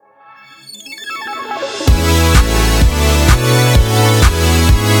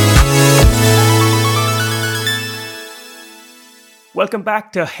Welcome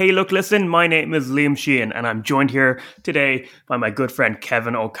back to Hey Look Listen. My name is Liam Sheehan and I'm joined here today by my good friend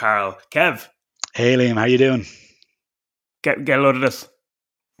Kevin O'Carroll. Kev. Hey Liam, how you doing? Get a load of this.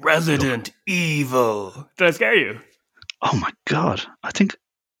 Resident Evil. Did I scare you? Oh my god, I think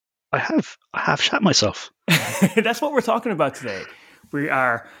I have shat myself. That's what we're talking about today. We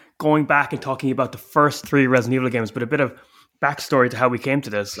are going back and talking about the first 3 Resident Evil games, but a bit of backstory to how we came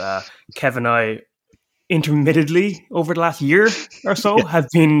to this. Kev and I intermittently over the last year or so have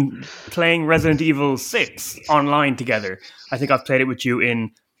been playing Resident Evil 6 online together. I think I've played it with you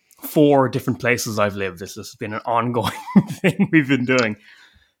in 4 different places I've lived. This has been an ongoing thing we've been doing.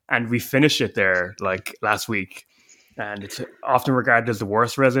 And we finished it there like last week. And it's often regarded as the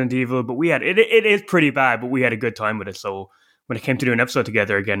worst Resident Evil, but we had it is pretty bad, but we had a good time with it. So when it came to do an episode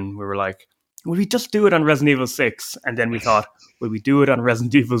together again, we were like, would we just do it on Resident Evil 6? And then we thought, would we do it on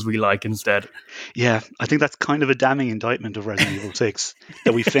Resident Evils we like instead? Yeah, I think that's kind of a damning indictment of Resident Evil 6.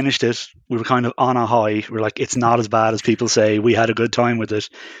 That we finished it, we were kind of on a high. We're like, it's not as bad as people say. We had a good time with it.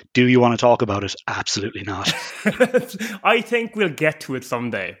 Do you want to talk about it? Absolutely not. I think we'll get to it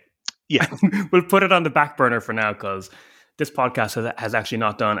someday. Yeah. We'll put it on the back burner for now because this podcast has actually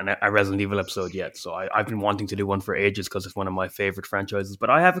not done a Resident Evil episode yet. So I've been wanting to do one for ages because it's one of my favorite franchises.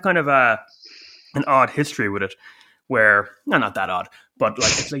 But I have a kind of an odd history with it where, no, not that odd, but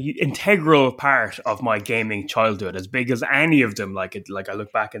like it's an integral part of my gaming childhood, as big as any of them. Like I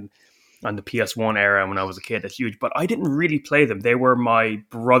look back on the PS1 era when I was a kid, it's huge, but I didn't really play them. They were my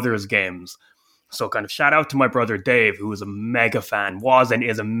brother's games. So kind of shout out to my brother Dave, who was a mega fan, was and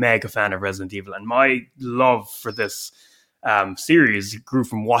is a mega fan of Resident Evil. And my love for this series grew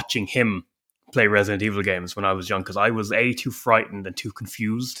from watching him play Resident Evil games when I was young, because I was too frightened and too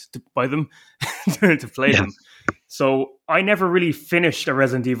confused by them to play them. So I never really finished a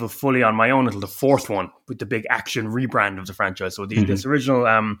Resident Evil fully on my own until the 4th one with the big action rebrand of the franchise. So this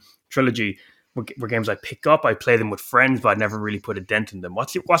original trilogy were games I pick up. I play them with friends, but I never really put a dent in them.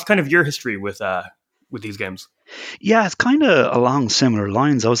 What's kind of your history with these games? Yeah, it's kind of along similar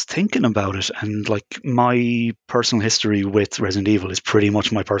lines. I was thinking about it, and like my personal history with Resident Evil is pretty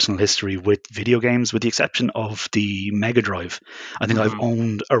much my personal history with video games, with the exception of the Mega Drive. I think I've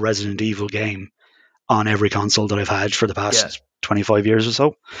owned a Resident Evil game on every console that I've had for the past 25 years or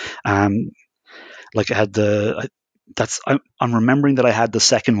so. Like I had I'm remembering that I had the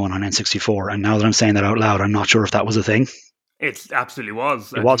second one on N64, and now that I'm saying that out loud, I'm not sure if that was a thing. It absolutely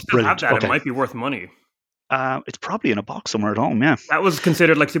was. It was brilliant. It might be worth money. It's probably in a box somewhere at home, yeah. That was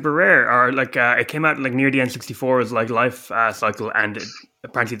considered like super rare, or like it came out like near the N64's like life cycle, and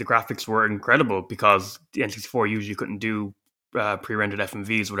apparently the graphics were incredible because the N64 usually couldn't do pre-rendered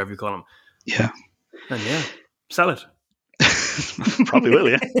FMVs, whatever you call them. Yeah. And yeah, sell it. Probably will,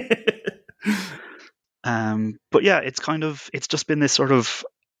 yeah. But yeah, it's just been this sort of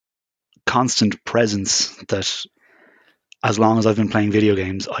constant presence that as long as I've been playing video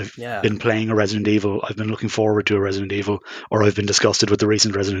games, I've been playing a Resident Evil, I've been looking forward to a Resident Evil, or I've been disgusted with the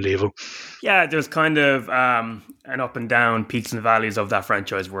recent Resident Evil. Yeah, there's kind of an up and down, peaks and valleys of that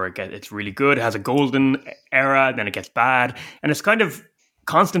franchise where it's really good, it has a golden era, then it gets bad, and it's kind of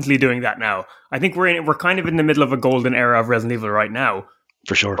constantly doing that now. I think we're kind of in the middle of a golden era of Resident Evil right now.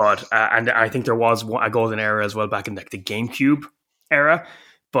 For sure. But and I think there was a golden era as well back in like the GameCube era.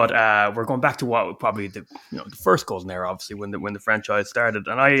 But we're going back to what probably the first golden era, obviously, when the franchise started.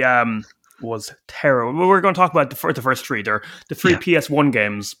 And I was terrible. Well, we're going to talk about the first 3. They're the 3 PS1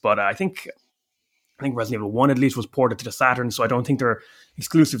 games, but I think Resident Evil 1 at least was ported to the Saturn, so I don't think they're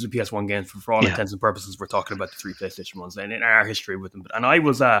exclusive to PS1 games. For all intents and purposes, we're talking about the 3 PlayStation ones and in our history with them. And I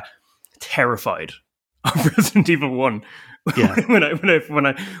was terrified of Resident Evil 1. Yeah.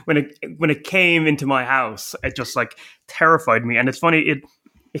 when it came into my house, it just like terrified me. And it's funny,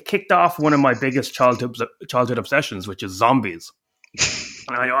 it kicked off one of my biggest childhood obsessions, which is zombies.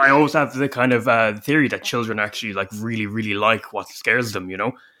 And I always have the kind of theory that children actually like really, really like what scares them,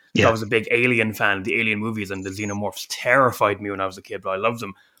 Yeah. I was a big Alien fan, the Alien movies, and the Xenomorphs terrified me when I was a kid, but I loved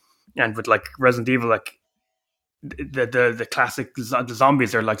them. And with like Resident Evil, like the classic the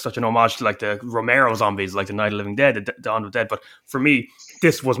zombies are like such an homage to like the Romero zombies, like the Night of the Living Dead, the Dawn of the Dead. But for me,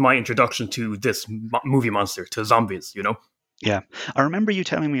 this was my introduction to this movie monster, to zombies, Yeah. I remember you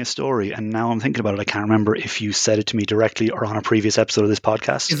telling me a story, and now I'm thinking about it. I can't remember if you said it to me directly or on a previous episode of this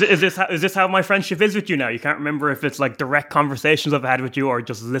podcast. Is this how my friendship is with you now? You can't remember if it's like direct conversations I've had with you or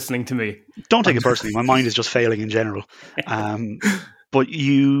just listening to me? Don't take it personally. My mind is just failing in general. But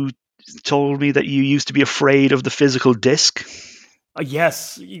you told me that you used to be afraid of the physical disc.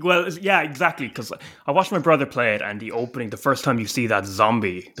 Yes. Well, yeah, exactly. Because I watched my brother play it, and the first time you see that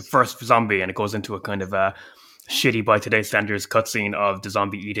zombie, the first zombie, and it goes into a kind of shitty by today's standards cutscene of the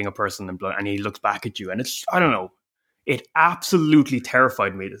zombie eating a person and he looks back at you, and it's, I don't know, it absolutely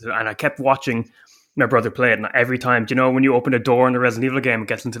terrified me. And I kept watching my brother play it, and every time, do you know when you open a door in the Resident Evil game, it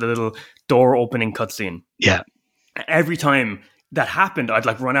gets into the little door opening cutscene? Yeah. And every time that happened, I'd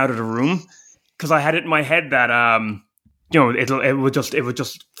like run out of the room because I had it in my head that it would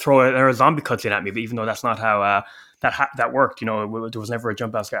just throw a zombie cutscene at me. But even though that's not how that worked, there was never a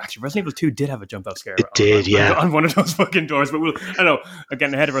jump out scare. Actually, Resident Evil 2 did have a jump out scare. It did, yeah, on one of those fucking doors. But I know, I'm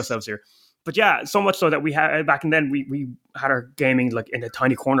getting ahead of ourselves here. But yeah, so much so that we had back then we had our gaming like in a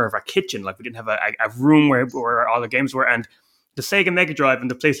tiny corner of our kitchen. Like we didn't have a room where all the games were, and the Sega Mega Drive and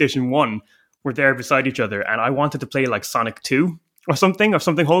the PlayStation 1 were there beside each other. And I wanted to play like Sonic 2 or something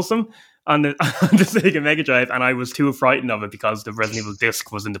wholesome on the Sega Mega Drive, and I was too frightened of it because the Resident Evil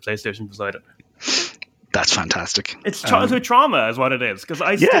disc was in the PlayStation beside it. That's fantastic. It's childhood trauma is what it is, because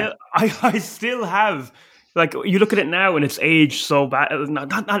I still have, like, you look at it now and it's aged so bad,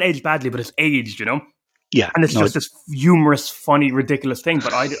 not aged badly, but it's aged, Yeah, and it's just this humorous, funny, ridiculous thing.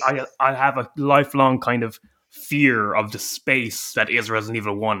 But I have a lifelong kind of fear of the space that is Resident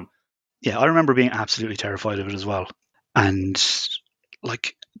Evil 1. Yeah, I remember being absolutely terrified of it as well. And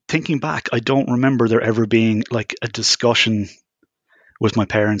like thinking back, I don't remember there ever being like a discussion with my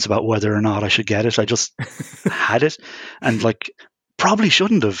parents about whether or not I should get it. I just had it, and like probably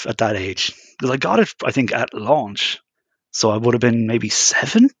shouldn't have at that age, because I got it, I think, at launch. So I would have been maybe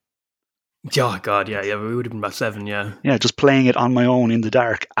 7. Oh God, yeah, we would have been about 7, yeah. Yeah, just playing it on my own in the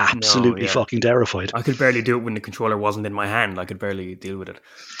dark, absolutely fucking terrified. I could barely do it when the controller wasn't in my hand. I could barely deal with it.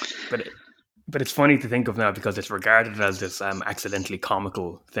 But it's funny to think of now because it's regarded as this accidentally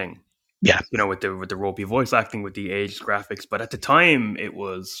comical thing. Yeah, with the ropey voice acting, with the aged graphics. But at the time, it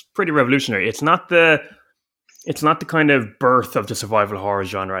was pretty revolutionary. It's not the kind of birth of the survival horror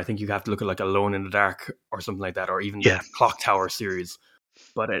genre. I think you have to look at like Alone in the Dark or something like that, or even the Clock Tower series.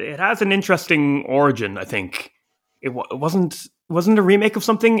 But it has an interesting origin, I think. It wasn't a remake of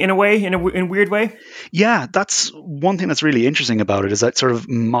something in a way, in a weird way. Yeah, that's one thing that's really interesting about it, is that sort of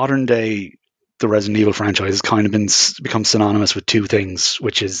modern day, the Resident Evil franchise has kind of become synonymous with two things,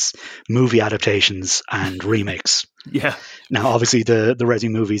 which is movie adaptations and remakes. Yeah. Now, obviously, the Resi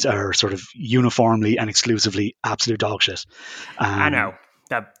movies are sort of uniformly and exclusively absolute dog shit. I know.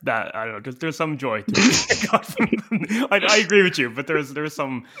 That I don't know. There's some joy to it. I agree with you, but there's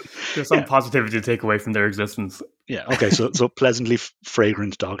some positivity to take away from their existence. Yeah. Okay. So pleasantly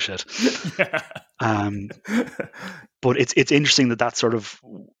fragrant dog shit. Yeah. But it's interesting that that's sort of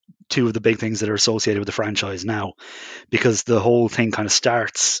two of the big things that are associated with the franchise now, because the whole thing kind of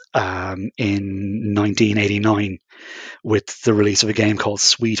starts in 1989 with the release of a game called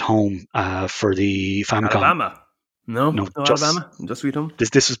Sweet Home for the Famicom. Alabama. No, just Alabama. Just Sweet Home.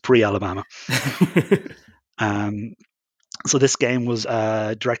 This was pre-Alabama. So this game was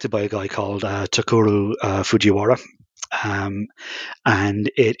directed by a guy called Takeru Fujiwara.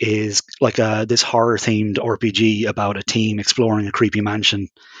 And it is like this horror-themed RPG about a team exploring a creepy mansion.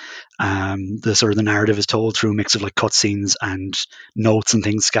 The narrative is told through a mix of like cutscenes and notes and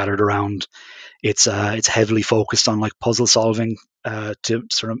things scattered around. It's heavily focused on like puzzle solving to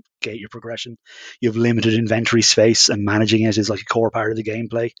sort of gate your progression. You have limited inventory space, and managing it is like a core part of the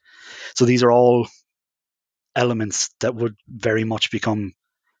gameplay. So these are all elements that would very much become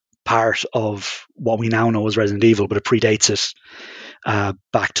part of what we now know as Resident Evil, but it predates it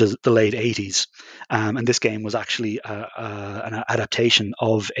back to the late 80s. And this game was actually an adaptation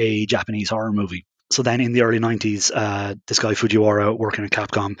of a Japanese horror movie. So then in the early 90s, this guy Fujiwara, working at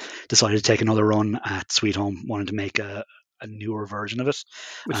Capcom, decided to take another run at Sweet Home, wanted to make a newer version of it.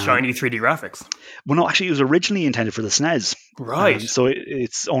 With shiny 3D graphics. Well, no, actually it was originally intended for the SNES. Right. So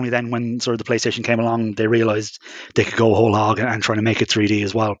it's only then when sort of the PlayStation came along, they realized they could go whole hog and try to make it 3D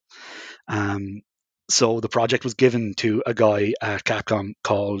as well. So the project was given to a guy at Capcom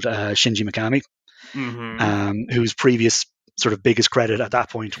called Shinji Mikami, whose previous sort of biggest credit at that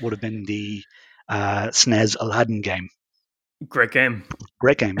point would have been the SNES Aladdin game. Great game,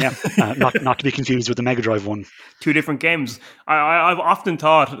 yeah. Not to be confused with the Mega Drive one. Two different games. I've often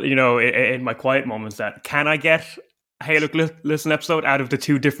thought, in my quiet moments, that can I get a Hey Look Listen episode out of the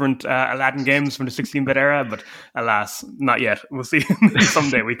two different Aladdin games from the 16-bit era? But alas, not yet. We'll see.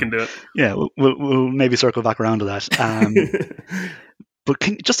 Someday we can do it. Yeah, we'll maybe circle back around to that. But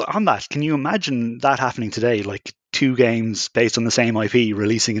just on that, can you imagine that happening today? Like two games based on the same IP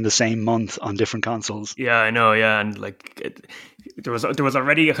releasing in the same month on different consoles. Yeah, I know. Yeah, and like there was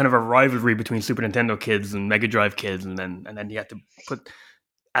already a kind of a rivalry between Super Nintendo kids and Mega Drive kids, and then you had to put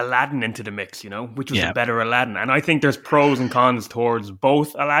Aladdin into the mix, which was a better Aladdin. And I think there's pros and cons towards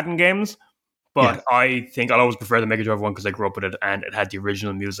both Aladdin games, But I think I'll always prefer the Mega Drive one because I grew up with it and it had the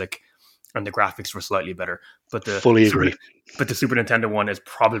original music and the graphics were slightly better. But Fully agree. But the Super Nintendo one is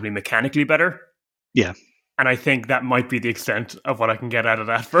probably mechanically better. Yeah. And I think that might be the extent of what I can get out of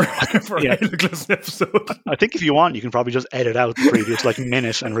that for a Halo Glisten episode. I think if you want, you can probably just edit out the previous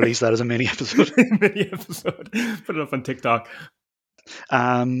minute and release that as a mini episode. Put it up on TikTok.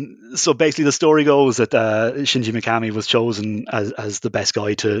 So basically, the story goes that Shinji Mikami was chosen as the best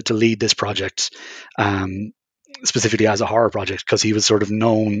guy to lead this project, specifically as a horror project, because he was sort of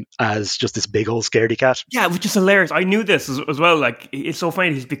known as just this big old scaredy cat. Yeah, which is hilarious. I knew this as well. Like, it's so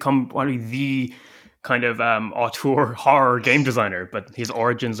funny. He's become one of the kind of auteur horror game designer, but his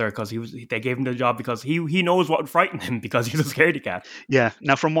origins are because they gave him the job because he knows what would frighten him because he's a scaredy cat. Yeah.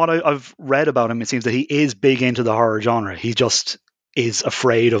 Now, from what I've read about him, it seems that he is big into the horror genre. He just is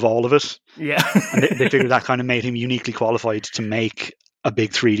afraid of all of it. Yeah. And they figured that kind of made him uniquely qualified to make a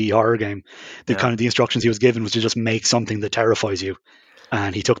big 3D horror game. Kind of the instructions he was given was to just make something that terrifies you.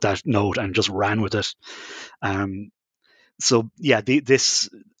 And he took that note and just ran with it. This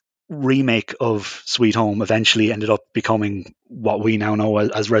remake of Sweet Home eventually ended up becoming what we now know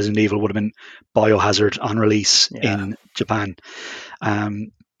as Resident Evil, would have been Biohazard on release in Japan.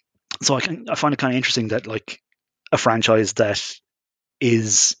 So I find it kind of interesting that a franchise that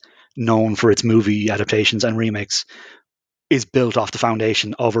is known for its movie adaptations and remakes is built off the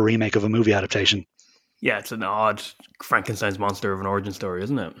foundation of a remake of a movie adaptation. Yeah, it's an odd Frankenstein's monster of an origin story,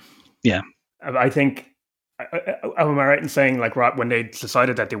 isn't it? Yeah. I think, am I right in saying, when they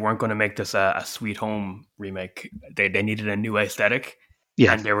decided that they weren't going to make this a Sweet Home remake, they needed a new aesthetic?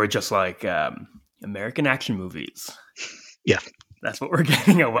 Yeah. And they were just like, American action movies. Yeah. That's what we're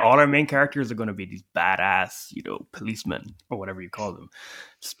getting. All our main characters are going to be these badass, policemen or whatever you call them,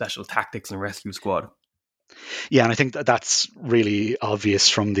 special tactics and rescue squad. Yeah, and I think that's really obvious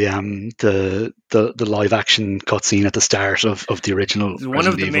from the live action cutscene at the start of the original. One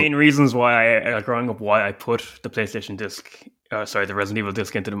of the main reasons why growing up, why I put the PlayStation disc, the Resident Evil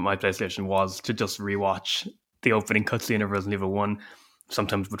disc into my PlayStation was to just rewatch the opening cutscene of Resident Evil 1,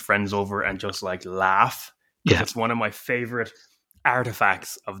 sometimes with friends over and just laugh. Yeah, it's one of my favorite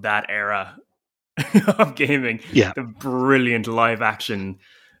artifacts of that era of gaming. Yeah, the brilliant live action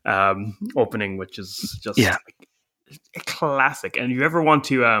opening, which is just a classic. And if you ever want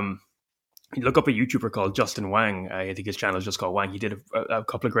to look up a YouTuber called Justin Wang, I think his channel is just called Wang. He did a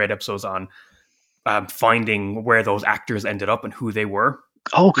couple of great episodes on finding where those actors ended up and who they were.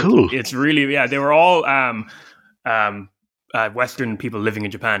 Oh, cool. It's really, they were all Western people living in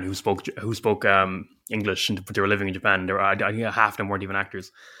Japan who spoke English, but they were living in Japan. I think half of them weren't even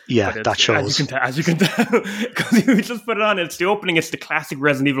actors. Yeah, that shows. As you can tell, because you just put it on. It's the opening. It's the classic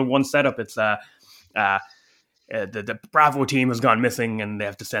Resident Evil 1 setup. It's the Bravo team has gone missing, and they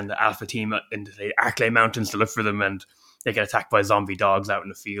have to send the Alpha team into the Arklay Mountains to look for them, and they get attacked by zombie dogs out in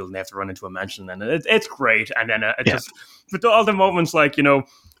the field, and they have to run into a mansion, and it's great. And then but all the moments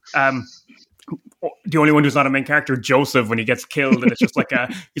the only one who's not a main character, Joseph, when he gets killed, and it's just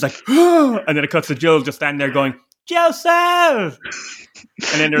he's like, and then it cuts to Jill just standing there going, Joseph!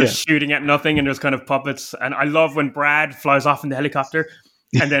 And then they're shooting at nothing, and there's kind of puppets. And I love when Brad flies off in the helicopter,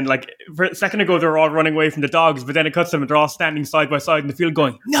 and then for a second ago, they were all running away from the dogs, but then it cuts them, and they're all standing side by side in the field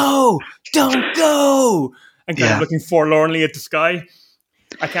going, no, don't go! And kind of looking forlornly at the sky.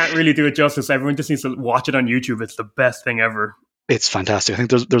 I can't really do it justice. Everyone just needs to watch it on YouTube. It's the best thing ever. It's fantastic. I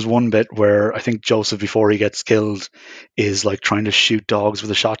think there's one bit where I think Joseph, before he gets killed, is trying to shoot dogs with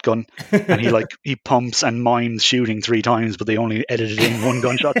a shotgun, and he pumps and mimes shooting 3 times, but they only edited in 1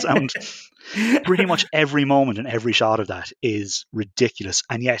 gunshot sound. Pretty much every moment and every shot of that is ridiculous,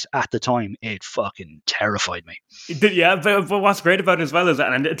 and yet at the time it fucking terrified me. Yeah, but what's great about it as well is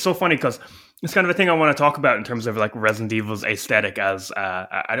that, and it's so funny because it's kind of a thing I want to talk about in terms of Resident Evil's aesthetic as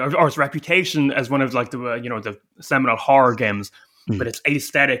or its reputation as one of the seminal horror games, but its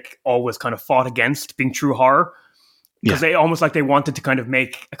aesthetic always kind of fought against being true horror because they almost they wanted to kind of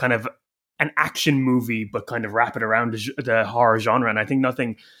make a kind of an action movie but kind of wrap it around the horror genre, and I think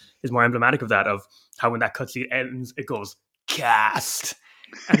nothing is more emblematic of that, of how when that cutscene ends, it goes, cast.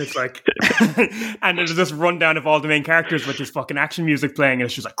 And it's and there's this rundown of all the main characters with this fucking action music playing, and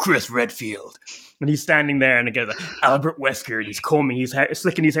it's just Chris Redfield. And he's standing there, and again, Albert Wesker, and he's combing his hair,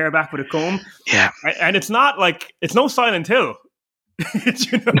 slicking his hair back with a comb. Yeah. And it's not it's no Silent Hill.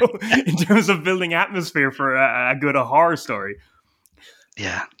 It's, in terms of building atmosphere for a good horror story.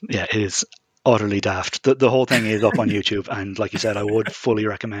 Yeah, it is utterly daft. The whole thing is up on YouTube, and like you said, I would fully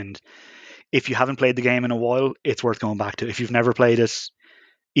recommend. If you haven't played the game in a while, it's worth going back to. If you've never played it,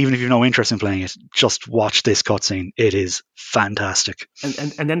 even if you've no interest in playing it, just watch this cutscene. It is fantastic.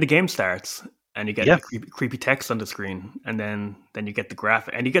 And then the game starts, and you get Yeah. the creepy text on the screen, and then you get the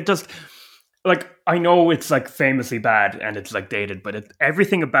graphic, and you get just like, I know it's like famously bad and it's like dated, but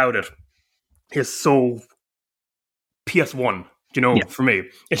everything about it is so PS1. Yeah. For me,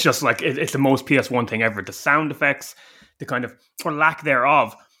 it's just like it's the most PS1 thing ever. The sound effects, the kind of, or lack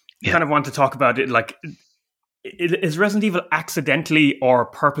thereof. I Yeah. kind of want to talk about it. Like, is Resident Evil accidentally or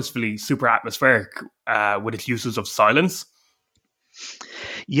purposefully super atmospheric with its uses of silence?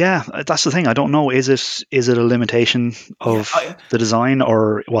 Yeah, that's the thing. I don't know. Is it a limitation of the design,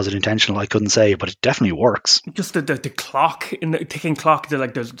 or was it intentional? I couldn't say, but it definitely works. Just the clock, in the ticking clock,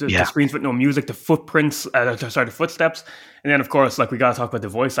 the screens with no music, the footprints, the footsteps, and then of course, like, we gotta talk about the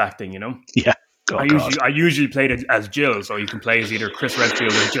voice acting. Yeah. Oh, I usually played it as Jill, so you can play as either Chris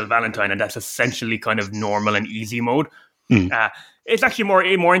Redfield or Jill Valentine, and that's essentially kind of normal and easy mode. It's actually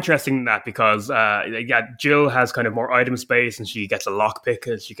more interesting than that, because Jill has kind of more item space, and she gets a lockpick,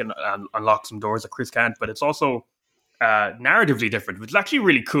 and she can unlock some doors that Chris can't. But it's also narratively different, which is actually a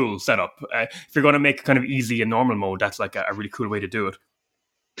really cool setup. If you're going to make kind of easy and normal mode, that's like a really cool way to do it.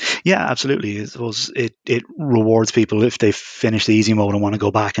 Yeah, absolutely. I suppose it rewards people if they finish the easy mode and want to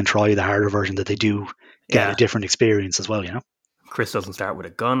go back and try the harder version, that they do get a different experience as well. Chris doesn't start with a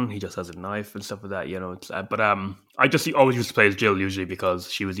gun; he just has a knife and stuff like that. It's, but I just always used to play as Jill, usually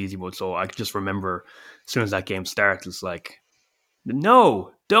because she was easy mode. So I just remember, as soon as that game starts, it's like,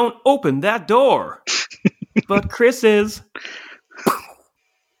 no, don't open that door. But Chris is.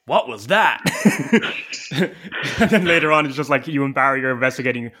 What was that? And then later on, it's just like you and Barry are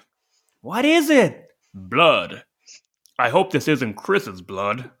investigating. What is it? Blood. I hope this isn't Chris's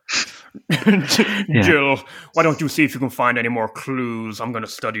blood. Jill, why don't you see if you can find any more clues? I'm going to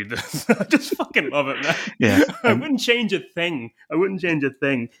study this. I just fucking love it, man. Yeah. I wouldn't change a thing.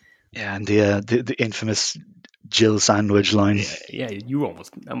 Yeah, and the infamous Jill sandwich line. Yeah, you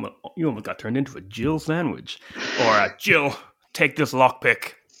almost got turned into a Jill sandwich. Or Jill, take this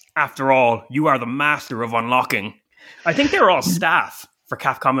lockpick. After all, you are the master of unlocking. I think they were all staff for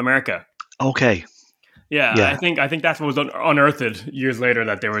Capcom America. Okay. Yeah. I think that's what was unearthed years later,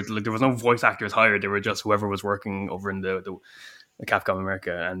 that there was no voice actors hired. They were just whoever was working over in the Capcom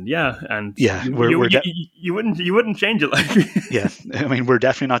America, and you wouldn't change it, like. Yeah, I mean, we're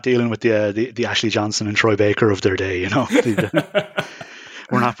definitely not dealing with the Ashley Johnson and Troy Baker of their day.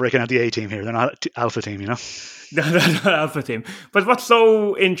 We're not breaking out the A team here. They're not Alpha Team, Not Alpha Team. But what's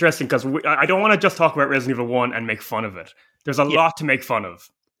so interesting, because I don't want to just talk about Resident Evil 1 and make fun of it. There's a lot to make fun of.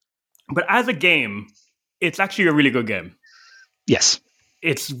 But as a game, it's actually a really good game. Yes.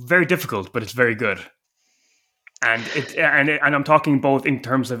 It's very difficult, but it's very good. And I'm talking both in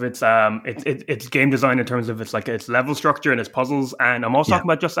terms of its game design, in terms of its level structure and its puzzles, and I'm also talking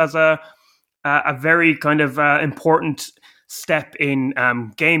about just as a very kind of important step in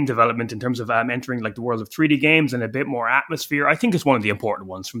game development, in terms of entering like the world of 3D games and a bit more atmosphere. I think it's one of the important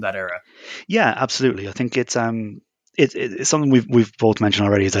ones from that era. Yeah, absolutely. I think it's something we've both mentioned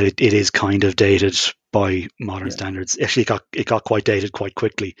already, is that it is kind of dated by modern standards. Actually, it got quite dated quite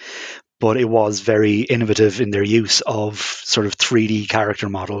quickly, but it was very innovative in their use of sort of 3D character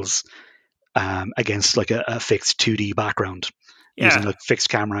models against like a fixed 2D background, using like fixed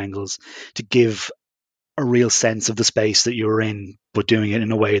camera angles to give a real sense of the space that you were in, but doing it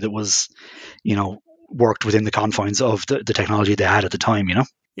in a way that was, worked within the confines of the technology they had at the time,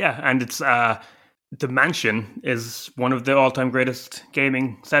 Yeah, and it's the mansion is one of the all-time greatest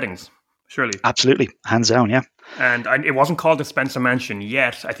gaming settings, surely. Absolutely, hands down, yeah. And it wasn't called the Spencer Mansion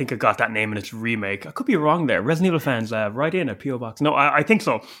yet. I think it got that name in its remake. I could be wrong there. Resident Evil fans, write in a P.O. Box. No, I think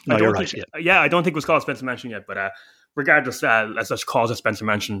so. No, you're right. Yeah, I don't think it was called Spencer Mansion yet, but regardless, let's just call it Spencer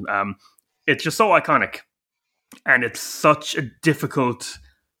Mansion. It's just so iconic, and it's such a difficult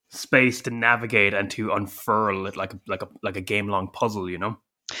space to navigate and to unfurl it like a game-long puzzle,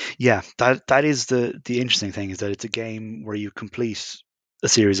 Yeah, that is the interesting thing, is that it's a game where you complete a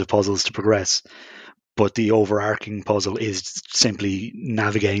series of puzzles to progress, but the overarching puzzle is simply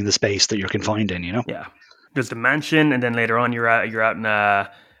navigating the space that you're confined in, Yeah. There's the mansion, and then later on you're out in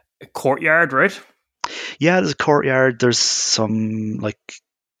a courtyard, right? Yeah, there's a courtyard. There's some like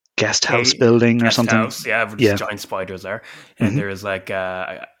guest house building or something. House, yeah, where there's giant spiders there. And there's like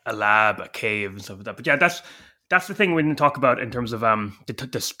a lab, a cave, and stuff like that. But yeah, that's the thing we didn't talk about in terms of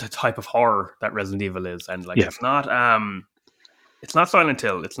the type of horror that Resident Evil is, and it's not Silent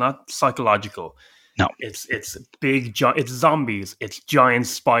Hill, it's not psychological. No, it's big, it's zombies, it's giant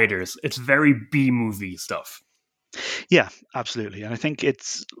spiders, it's very B-movie stuff. Yeah, absolutely, and I think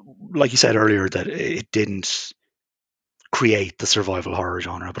it's like you said earlier that it didn't create the survival horror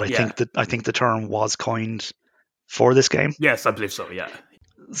genre, but I think the term was coined for this game. Yes, I believe so. Yeah.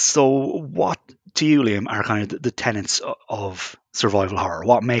 So, what to you, Liam, are kind of the tenets of survival horror?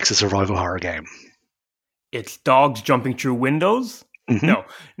 What makes a survival horror game? It's dogs jumping through windows. Mm-hmm.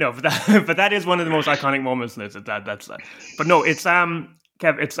 No, but that is one of the most iconic moments in it. But no, it's Kev,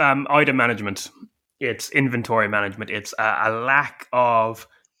 it's item management, it's inventory management, it's a lack of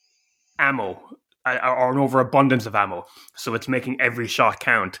ammo or an overabundance of ammo, so it's making every shot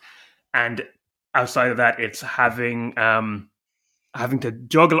count, and outside of that, it's having to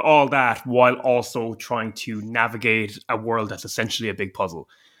juggle all that while also trying to navigate a world that's essentially a big puzzle.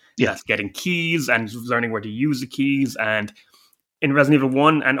 Yeah. That's getting keys and learning where to use the keys. And in Resident Evil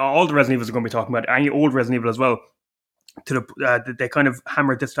 1, and all the Resident Evils are going to be talking about, any old Resident Evil as well, they kind of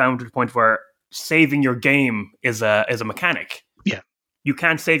hammered this down to the point where saving your game is a mechanic. Yeah. You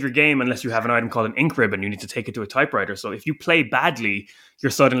can't save your game unless you have an item called an ink ribbon. You need to take it to a typewriter. So if you play badly, you're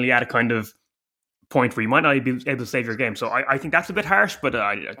suddenly at a kind of point where you might not be able to save your game. So I think that's a bit harsh, but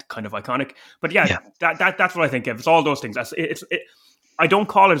kind of iconic. But yeah. That's what I think of. It's all those things. I don't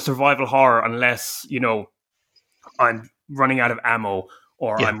call it a survival horror unless, I'm running out of ammo,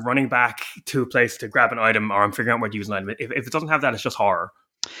 or I'm running back to a place to grab an item, or I'm figuring out where to use an item. If it doesn't have that, it's just horror.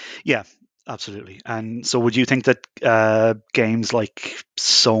 Yeah, absolutely. And so would you think that games like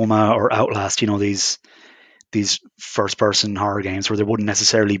Soma or Outlast, these first-person horror games where there wouldn't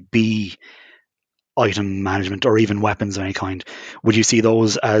necessarily be item management or even weapons of any kind, would you see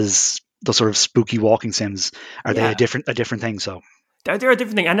those as the sort of spooky walking sims? Are they a different thing? So they're a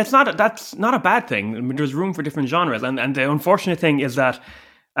different thing, and that's not a bad thing. I mean, there's room for different genres, and the unfortunate thing is that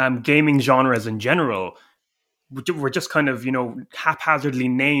gaming genres in general were just kind of haphazardly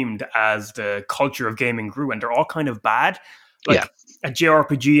named as the culture of gaming grew, and they're all kind of bad. A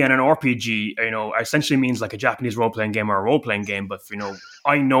JRPG and an RPG, essentially means like a Japanese role-playing game or a role-playing game. But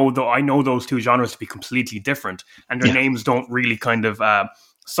I know those two genres to be completely different, and their names don't really kind of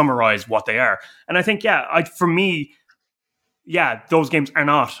summarize what they are. And I think, for me, those games are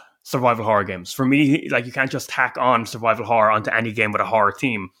not survival horror games. For me, like, you can't just tack on survival horror onto any game with a horror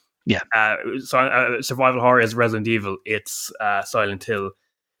theme. Yeah. Survival horror is Resident Evil. It's Silent Hill.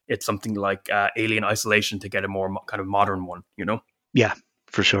 It's something like Alien Isolation, to get a more kind of modern one, Yeah,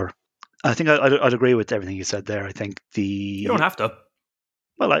 for sure. I think I'd agree with everything you said there. I think You don't have to.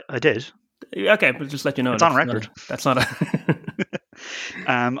 Well, I did. Okay, but just let you know. It's on record. That's not a...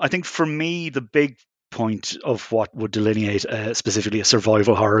 I think for me, the big point of what would delineate specifically a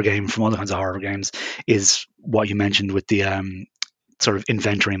survival horror game from other kinds of horror games is what you mentioned with the sort of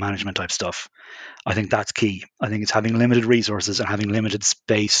inventory management type stuff. I think that's key. I think it's having limited resources and having limited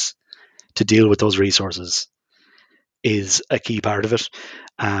space to deal with those resources is a key part of it.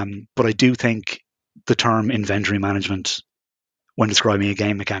 But I do think the term inventory management, when describing a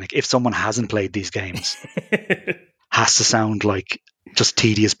game mechanic, if someone hasn't played these games, has to sound like just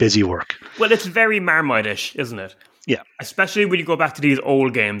tedious, busy work. Well, it's very Marmite-ish, isn't it? Yeah. Especially when you go back to these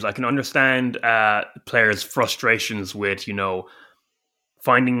old games. I can understand players' frustrations with,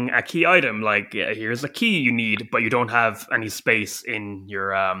 finding a key item. Like, here's a key you need, but you don't have any space in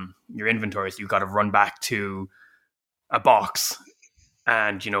your inventory, so you've got to run back to a box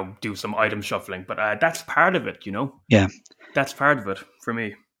and do some item shuffling. But that's part of it, Yeah, that's part of it for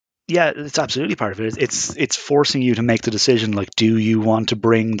me. Yeah, it's absolutely part of it. It's forcing you to make the decision, like, do you want to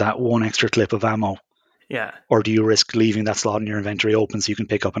bring that one extra clip of ammo? Yeah. Or do you risk leaving that slot in your inventory open so you can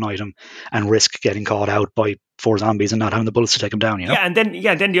pick up an item and risk getting caught out by 4 zombies and not having the bullets to take them down, Yeah, and then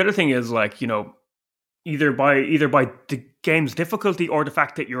the other thing is, like, either by the game's difficulty or the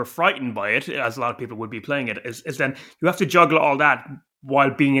fact that you're frightened by it, as a lot of people would be playing it, is then you have to juggle all that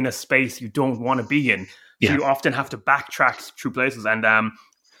while being in a space you don't want to be in. So you often have to backtrack through places, and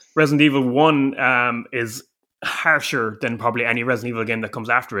Resident Evil 1 is harsher than probably any Resident Evil game that comes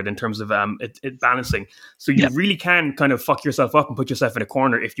after it in terms of it balancing. So you really can kind of fuck yourself up and put yourself in a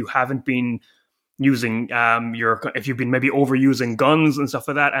corner if you haven't been using if you've been maybe overusing guns and stuff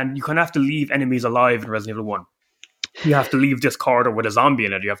like that, and you kind of have to leave enemies alive in Resident Evil 1. You have to leave this corridor with a zombie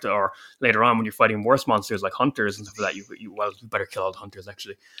in it. You have to, or later on when you're fighting worse monsters like hunters and stuff like that, you better kill all the hunters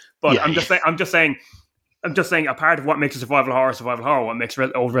actually. But I'm just saying, a part of what makes a survival horror, what makes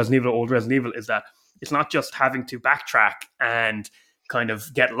old Resident Evil is that it's not just having to backtrack and kind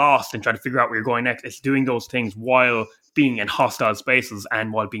of get lost and try to figure out where you're going next. It's doing those things while being in hostile spaces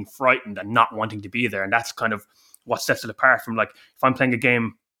and while being frightened and not wanting to be there. And that's kind of what sets it apart from, like, if I'm playing a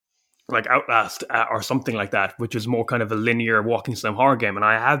game like Outlast or something like that, which is more kind of a linear walking sim horror game. And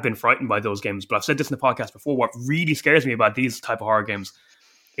I have been frightened by those games, but I've said this in the podcast before. What really scares me about these type of horror games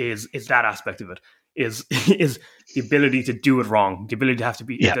is that aspect of it. Is the ability to do it wrong, the ability to have to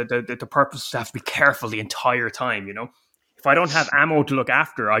be the purpose to have to be careful the entire time. if I don't have ammo to look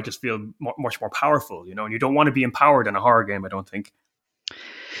after, I just feel much more powerful, you know. And you don't want to be empowered in a horror game, I don't think.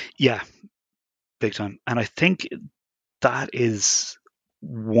 Yeah, big time. And I think that is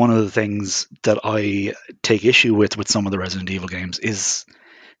one of the things that I take issue with some of the Resident Evil games is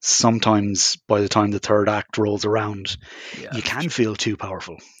sometimes by the time the third act rolls around, you can feel too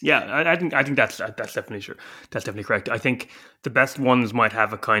powerful. Yeah, I think that's definitely true. That's definitely correct. I think the best ones might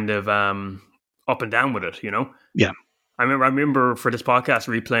have a kind of up and down with it, you know. Yeah. I remember for this podcast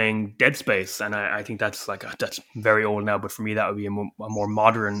replaying Dead Space, and I think that's that's very old now. But for me, that would be a more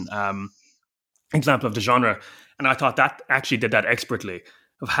modern example of the genre. And I thought that actually did that expertly,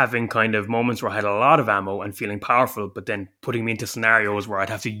 of having kind of moments where I had a lot of ammo and feeling powerful, but then putting me into scenarios where I'd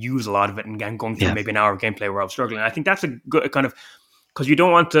have to use a lot of it and going through maybe an hour of gameplay where I was struggling. I think that's a good kind of, because you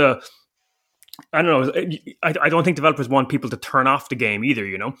don't want to, I don't know, I don't think developers want people to turn off the game either,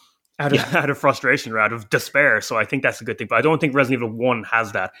 you know, out of frustration or out of despair. So I think that's a good thing. But I don't think Resident Evil 1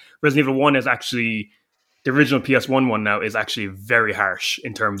 has that. Resident Evil 1 is actually, the original PS1 one now is actually very harsh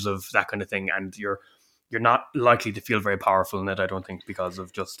in terms of that kind of thing. And you're not likely to feel very powerful in it, I don't think, because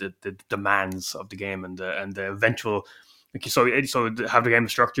of just the demands of the game and the eventual. So how the game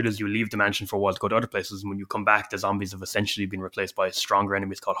is structured is you leave the mansion for a while to go to other places, and when you come back, the zombies have essentially been replaced by stronger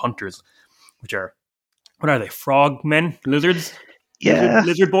enemies called hunters, which are, what are they? Frog men, lizards,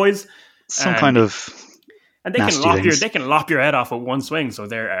 lizard boys, some kind of. And they can lop your head off with one swing. So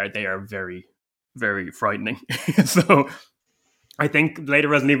they are very, very frightening. So I think later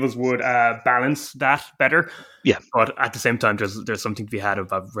Resident Evils would balance that better. Yeah. But at the same time, there's something to be had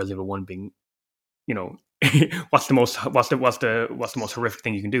about Resident Evil 1 being, you know, what's the most horrific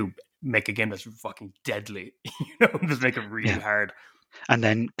thing you can do? Make a game that's fucking deadly. You know, just make it really hard. And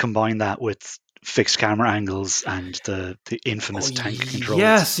then combine that with fixed camera angles and the infamous tank controls.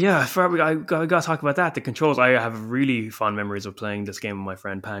 Yes, yeah. I got to talk about that. The controls. I have really fond memories of playing this game with my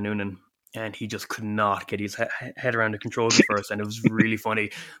friend Pan Noonan. And he just could not get his head around the controls at first. And it was really funny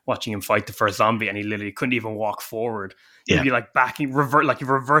watching him fight the first zombie. And he literally couldn't even walk forward. He'd be like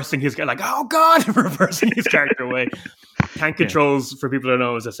reversing his, like, oh God, reversing his character away. Tank controls, for people to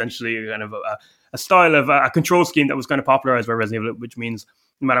know, is essentially kind of a style of a control scheme that was kind of popularized by Resident Evil, which means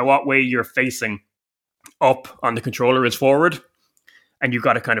no matter what way you're facing up on the controller is forward. And you've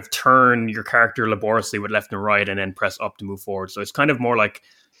got to kind of turn your character laboriously with left and right and then press up to move forward. So it's kind of more like,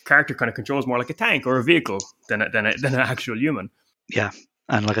 character kind of controls more like a tank or a vehicle than an actual human. Yeah.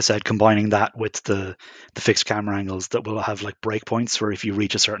 And like I said, combining that with the fixed camera angles that will have like breakpoints where if you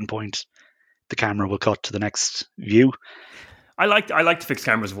reach a certain point, the camera will cut to the next view. I like the fixed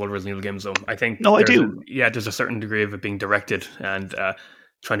cameras of all Resident Evil games, though. I think I do. There's a certain degree of it being directed and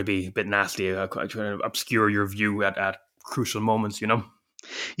trying to be a bit nasty, trying to obscure your view at crucial moments, you know?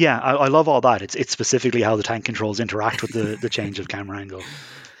 Yeah, I love all that. It's specifically how the tank controls interact with the change of camera angle.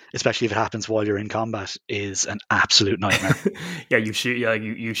 Especially if it happens while you're in combat, is an absolute nightmare. You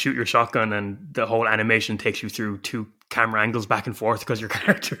shoot your shotgun, and the whole animation takes you through two camera angles back and forth because your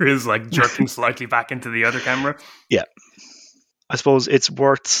character is like jerking slightly back into the other camera. Yeah, I suppose it's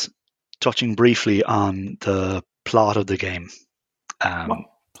worth touching briefly on the plot of the game. What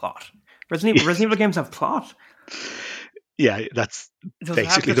plot? Resident Evil games have plot. Yeah, that's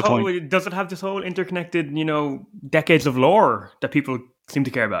basically the point. Does it have this whole interconnected, decades of lore that people seem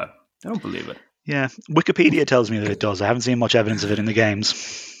to care about? I don't believe it. Yeah, Wikipedia tells me that it does. I haven't seen much evidence of it in the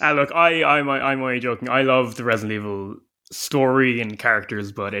games. Look, I'm only joking. I love the Resident Evil story and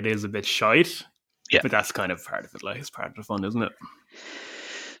characters, but it is a bit shite. Yeah, but that's kind of part of it. Like, it's part of the fun, isn't it?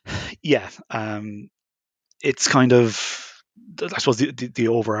 Yeah, it's kind of, I suppose, the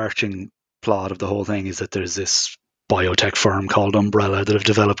overarching plot of the whole thing is that there's this biotech firm called Umbrella that have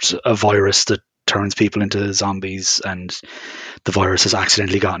developed a virus that turns people into zombies, and the virus has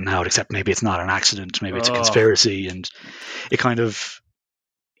accidentally gotten out, except maybe it's not an accident, maybe it's a conspiracy, and it kind of,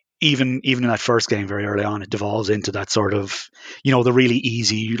 even in that first game very early on, it devolves into that sort of, the really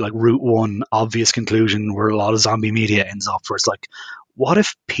easy, like route one obvious conclusion where a lot of zombie media ends up, where it's like, what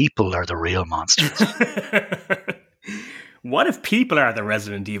if people are the real monsters? What if people are the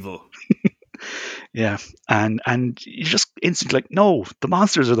Resident Evil? Yeah, and you just instantly like, no, the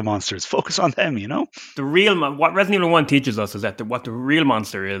monsters are the monsters. Focus on them, The real what Resident Evil 1 teaches us is that what the real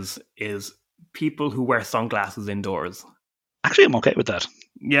monster is people who wear sunglasses indoors. Actually, I'm okay with that.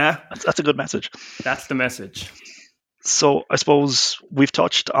 Yeah, that's a good message. That's the message. So I suppose we've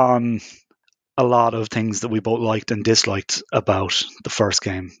touched on a lot of things that we both liked and disliked about the first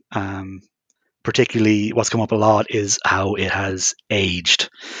game. Particularly, what's come up a lot is how it has aged.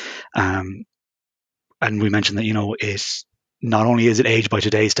 And we mentioned that, it not only is it aged by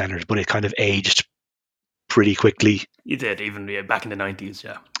today's standards, but it kind of aged pretty quickly. You did, even back in the 90s,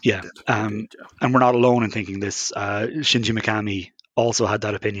 yeah. Yeah. It did, yeah. And we're not alone in thinking this. Shinji Mikami also had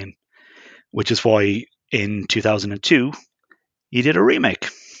that opinion, which is why in 2002 he did a remake.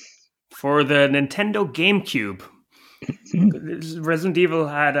 For the Nintendo GameCube, Resident Evil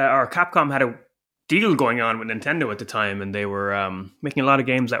had, or Capcom had a deal going on with Nintendo at the time, and they were making a lot of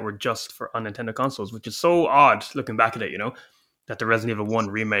games that were just on Nintendo consoles, which is so odd looking back at it, that the Resident Evil 1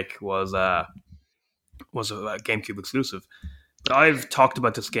 remake was a GameCube exclusive. But I've talked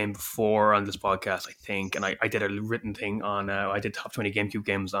about this game before on this podcast, I think, and I did a written thing on, I did top 20 GameCube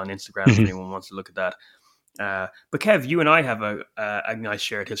games on Instagram if anyone wants to look at that. But Kev, you and I have a nice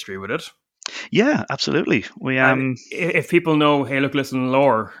shared history with it. Yeah, absolutely. We if people know Hey Look Listen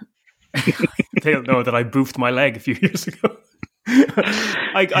lore, they'll know that I boofed my leg a few years ago.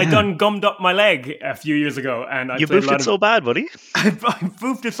 I done gummed up my leg a few years ago, and you boofed it so bad, buddy. I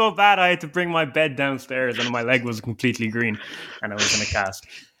boofed it so bad I had to bring my bed downstairs, and my leg was completely green, and I was in a cast.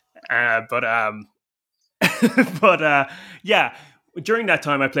 Yeah. During that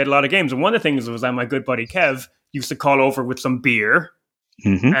time, I played a lot of games, and one of the things was that my good buddy Kev used to call over with some beer.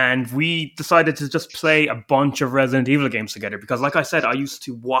 And we decided to just play a bunch of Resident Evil games together because, like I said, I used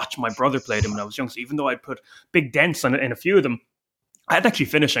to watch my brother play them when I was young. So even though I put big dents in a few of them, I hadn't actually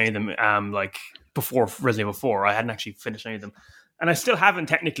finished any of them. Like before Resident Evil 4, I hadn't actually finished any of them, and I still haven't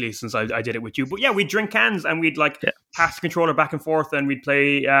technically since I did it with you. But yeah, we'd drink cans and we'd pass the controller back and forth, and we'd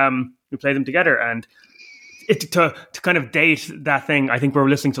play them together. And to kind of date that thing, I think we were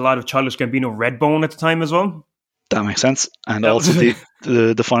listening to a lot of Childish Gambino Redbone at the time as well. That makes sense. And also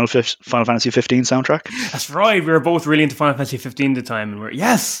the Final Fantasy 15 soundtrack. That's right. We were both really into Final Fantasy 15 at the time.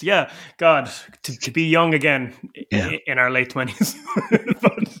 And God, to be young again in our late 20s.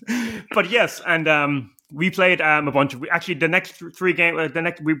 but yes, and we played a bunch of... Actually, the next three games...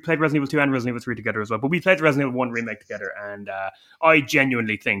 we played Resident Evil 2 and Resident Evil 3 together as well. But we played Resident Evil 1 remake together. And I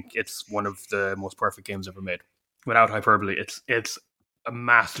genuinely think it's one of the most perfect games ever made. Without hyperbole. It's a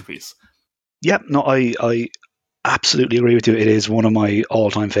masterpiece. Yeah, no, I absolutely agree with you. It is one of my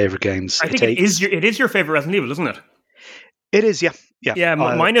all-time favorite games. I think it is your favorite Resident Evil, isn't it? It is, yeah. Yeah,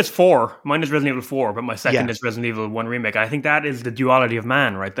 mine is 4. Mine is Resident Evil 4, but my second is Resident Evil 1 remake. I think that is the duality of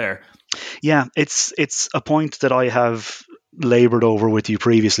man right there. Yeah, it's a point that I have labored over with you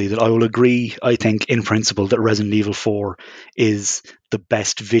previously, that I will agree, I think, in principle, that Resident Evil 4 is the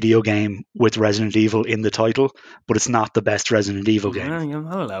best video game with Resident Evil in the title, but it's not the best Resident Evil game.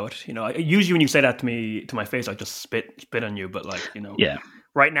 I'll allow it. Usually when you say that to my face, I just spit on you, but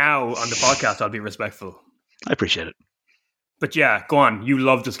right now on the podcast, I'll be respectful. I appreciate it. But yeah, go on. You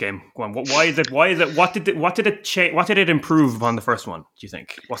love this game. Go on. Why is it? What did it change? What did it improve upon the first one? Do you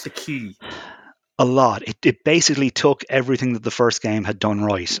think? What's the key? A lot. It basically took everything that the first game had done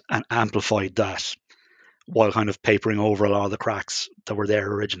right and amplified that, while kind of papering over a lot of the cracks that were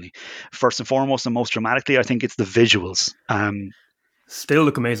there originally. First and foremost, and most dramatically, I think it's the visuals. Still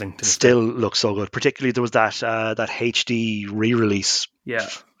look amazing. Still look so good. Particularly there was that HD re-release. Yeah.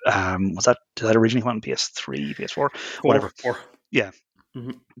 Did that originally come on PS3, PS4? Whatever. 4. Yeah.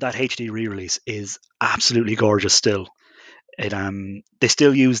 Mm-hmm. That HD re-release is absolutely gorgeous still. They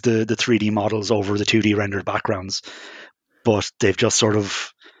still use the 3D models over the 2D rendered backgrounds, but they've just sort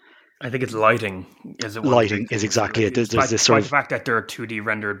of... I think it's lighting. Lighting is exactly it. There's this sort of... the fact that they're 2D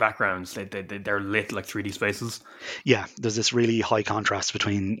rendered backgrounds, they're lit like 3D spaces. Yeah, there's this really high contrast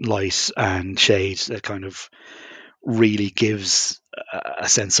between light and shade that kind of really gives a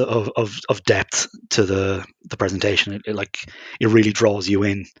sense of depth to the presentation. It really draws you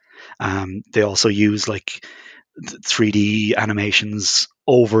in. They also use 3D animations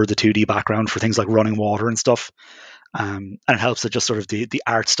over the 2D background for things like running water and stuff. And it helps that just sort of the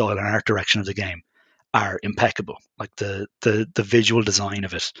art style and art direction of the game are impeccable. Like the visual design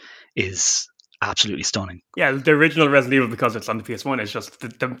of it is absolutely stunning. Yeah, the original Resident Evil, because it's on the PS1, is just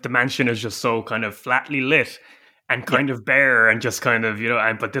the mansion is just so kind of flatly lit and kind of bare and just kind of,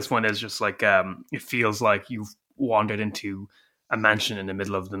 but this one is just like, it feels like you've wandered into a mansion in the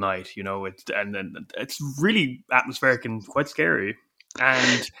middle of the night, it's really atmospheric and quite scary.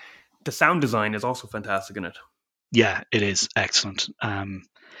 And the sound design is also fantastic in it. Yeah, it is excellent.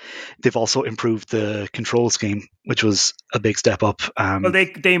 They've also improved the control scheme, which was a big step up. Well,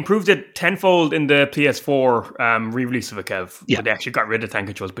 they improved it tenfold in the PS4 re-release of it, Kev. Yeah. But they actually got rid of tank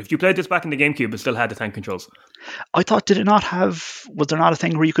controls. But if you played this back in the GameCube, it still had the tank controls. I thought, was there not a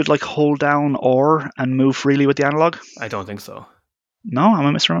thing where you could hold down or and move freely with the analog? I don't think so. No? Am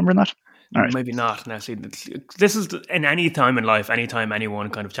I misremembering that? All right. Maybe not. Now, see, this is in any time in life, anytime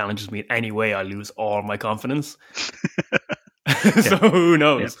anyone kind of challenges me in any way, I lose all my confidence. So who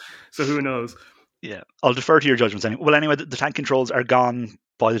knows? Yeah. Yeah, I'll defer to your judgments anyway. Well, anyway, the tank controls are gone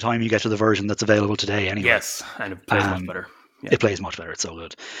by the time you get to the version that's available today. Anyway, yes, and it plays much better. It plays much better. It's so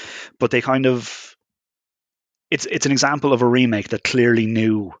good. But they kind of, it's an example of a remake that clearly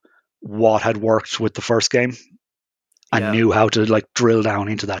knew what had worked with the first game and knew how to like drill down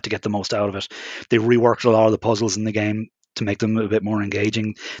into that to get the most out of it. They reworked a lot of the puzzles in the game to make them a bit more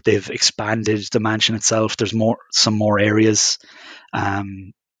engaging. They've expanded the mansion itself. There's some more areas.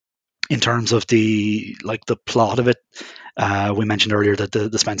 In terms of the plot of it, we mentioned earlier that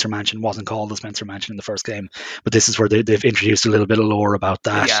the Spencer Mansion wasn't called the Spencer Mansion in the first game, but this is where they've introduced a little bit of lore about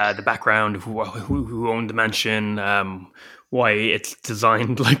that. Yeah, the background, who owned the mansion, why it's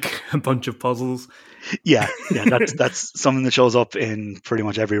designed like a bunch of puzzles. Yeah, that's something that shows up in pretty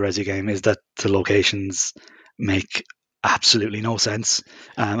much every Resi game, is that the locations make absolutely no sense.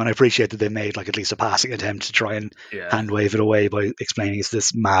 And I appreciate that they made like at least a passing attempt to try and hand wave it away by explaining it's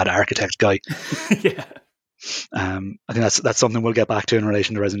this mad architect guy. Yeah. I think that's something we'll get back to in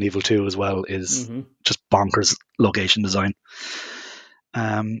relation to Resident Evil 2 as well, is just bonkers location design.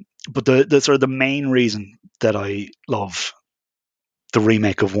 But the sort of the main reason that I love the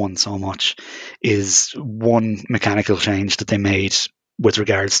remake of 1 so much is one mechanical change that they made with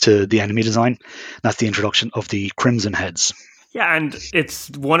regards to the enemy design. That's the introduction of the Crimson Heads. Yeah, and it's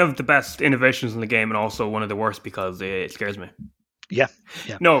one of the best innovations in the game and also one of the worst because it scares me. Yeah.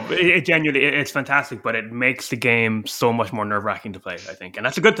 No, it genuinely, it's fantastic, but it makes the game so much more nerve-wracking to play, I think. And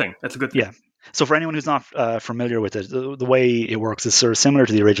that's a good thing. Yeah. So for anyone who's not familiar with it, the way it works is sort of similar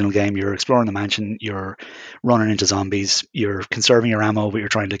to the original game. You're exploring the mansion, you're running into zombies, you're conserving your ammo, but you're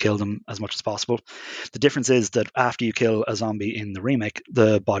trying to kill them as much as possible. The difference is that after you kill a zombie in the remake,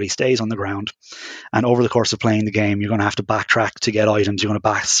 the body stays on the ground. And over the course of playing the game, you're going to have to backtrack to get items. You're going to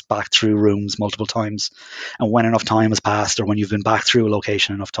pass back through rooms multiple times. And when enough time has passed, or when you've been back through a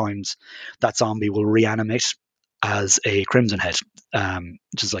location enough times, that zombie will reanimate as a Crimson Head,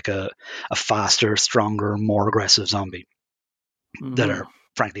 which is like a faster, stronger, more aggressive zombie that are,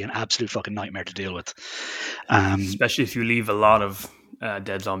 frankly, an absolute fucking nightmare to deal with. Especially if you leave a lot of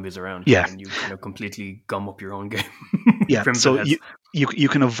dead zombies around. Yeah. And you kind of completely gum up your own game. Yeah, so you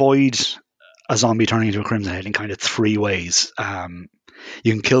can avoid a zombie turning into a Crimson Head in kind of 3 ways.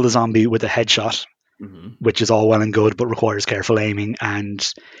 You can kill the zombie with a headshot, which is all well and good, but requires careful aiming. And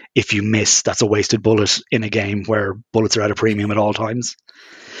if you miss, that's a wasted bullet in a game where bullets are at a premium at all times.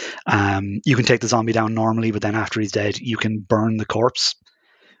 You can take the zombie down normally, but then after he's dead, you can burn the corpse.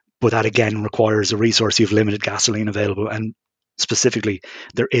 But that again requires a resource. You have limited gasoline available. And specifically,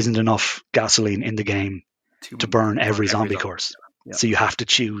 there isn't enough gasoline in the game to burn every zombie corpse. Yeah. So you have to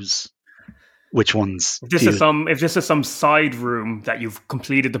choose which ones. If this is some side room that you've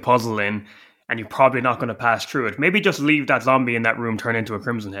completed the puzzle in, and you're probably not going to pass through it, maybe just leave that zombie in that room, turn into a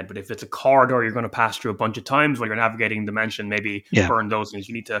Crimson Head. But if it's a corridor you're going to pass through a bunch of times while you're navigating the mansion, maybe burn those things.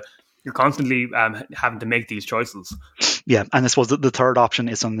 You're constantly having to make these choices. Yeah, and I suppose the third option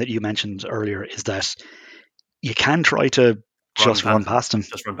is something that you mentioned earlier, is that you can try to run past them.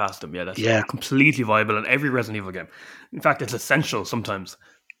 Just run past them, yeah. That's completely viable in every Resident Evil game. In fact, it's essential sometimes.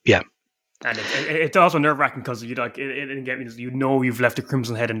 Yeah. And it's also nerve-wracking because you've left a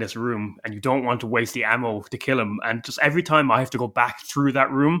Crimson Head in this room and you don't want to waste the ammo to kill him. And just every time I have to go back through that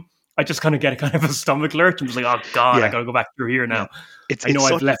room, I just kind of get a kind of a stomach lurch. I'm just like, oh God, I got to go back through here now. Yeah.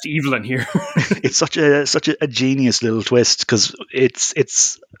 I've left evil in here. It's such a genius little twist, because it's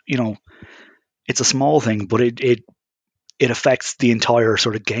a small thing, but it affects the entire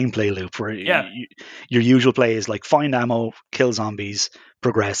sort of gameplay loop, where your usual play is like find ammo, kill zombies,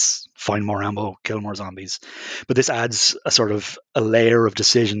 progress, find more ammo, kill more zombies. But this adds a layer of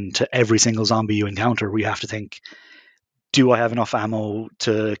decision to every single zombie you encounter, where you have to think, do I have enough ammo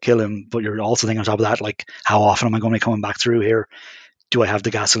to kill him? But you're also thinking on top of that, like, how often am I going to be coming back through here? Do I have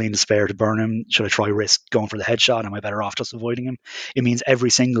the gasoline to spare to burn him? Should I try risk going for the headshot? Am I better off just avoiding him? It means every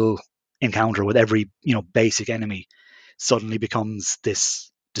single encounter with every basic enemy suddenly becomes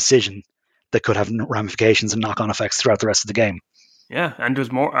this decision that could have ramifications and knock-on effects throughout the rest of the game. Yeah, and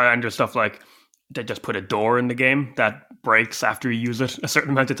there's more, and there's stuff like they just put a door in the game that breaks after you use it a certain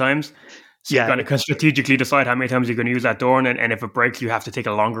amount of times. So you've got to strategically decide how many times you're going to use that door, and if it breaks, you have to take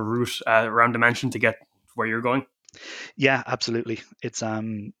a longer route around the mansion to get where you're going. Yeah, absolutely. It's a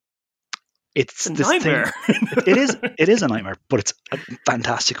this nightmare. It is a nightmare, but it's a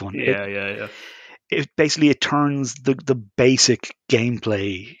fantastic one. Yeah. It turns the basic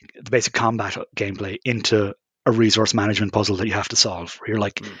gameplay, the basic combat gameplay, into a resource management puzzle that you have to solve. Where you're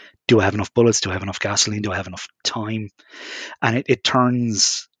like, do I have enough bullets? Do I have enough gasoline? Do I have enough time? And it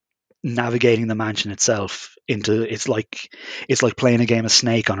turns navigating the mansion itself into it's like playing a game of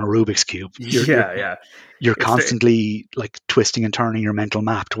Snake on a Rubik's cube. You're constantly like twisting and turning your mental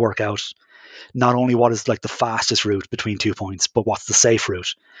map to work out not only what is like the fastest route between 2 points, but what's the safe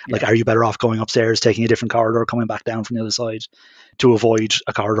route. Like, are you better off going upstairs, taking a different corridor, coming back down from the other side to avoid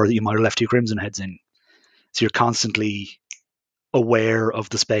a corridor that you might have left 2 Crimson Heads in? So you're constantly aware of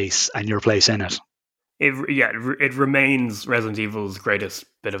the space and your place in it. It remains Resident Evil's greatest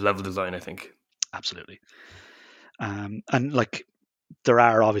bit of level design, I think. Absolutely. And like, there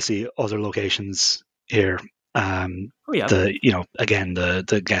are obviously other locations here. The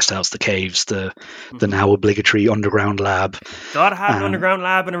guest house, the caves, the now obligatory underground lab. Gotta have an underground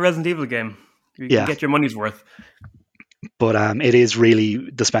lab in a Resident Evil game. You can get your money's worth. But it is really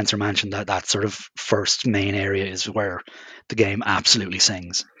the Spencer Mansion that sort of first main area is where the game absolutely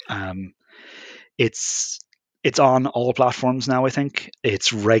sings. It's on all platforms now, I think.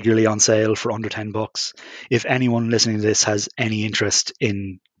 It's regularly on sale for under $10. If anyone listening to this has any interest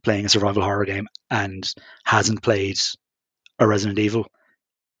in playing a survival horror game and hasn't played a Resident Evil,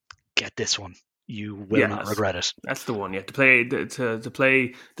 get this one. You will not regret it. That's the one. You have to play to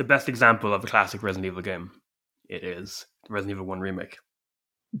play the best example of a classic Resident Evil game. It is the Resident Evil 1 remake.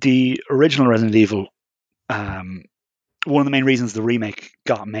 The original Resident Evil, one of the main reasons the remake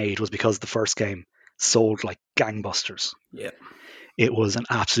got made was because the first game sold like gangbusters. Yeah. It was an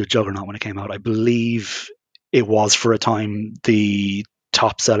absolute juggernaut when it came out. I believe it was for a time the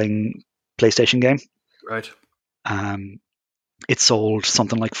top-selling PlayStation game. Right. It sold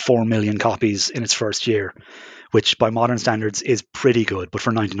something like 4 million copies in its first year, which by modern standards is pretty good, but for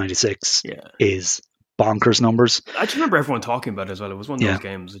 1996 is bonkers numbers. I just remember everyone talking about it as well. It was one of those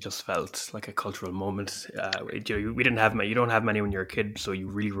games that just felt like a cultural moment. We didn't have many. You don't have many when you're a kid, so you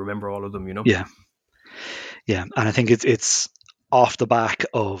really remember all of them, you know? Yeah. And I think it's off the back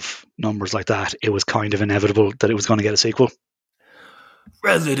of numbers like that, it was kind of inevitable that it was going to get a sequel.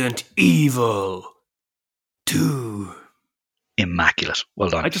 Resident Evil 2. Immaculate. Well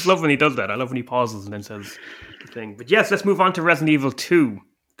done. I just love when he does that. I love when he pauses and then says the thing. But yes, let's move on to Resident Evil 2,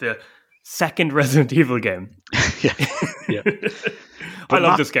 the second Resident Evil game. yeah. I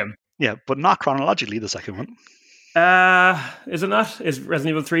love this game. Yeah, but not chronologically the second one. Is it not? Is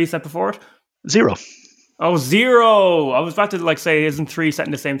Resident Evil 3 set before it? 0. Oh, 0. I was about to say, isn't 3 set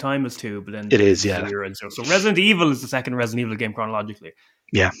in the same time as 2? But then it is, yeah. 0 and 0. So Resident Evil is the second Resident Evil game chronologically.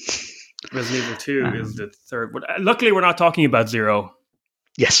 Yeah. Resident Evil 2 is the third. But luckily, we're not talking about 0.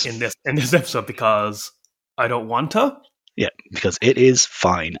 Yes. In this episode because I don't want to. Yeah, because it is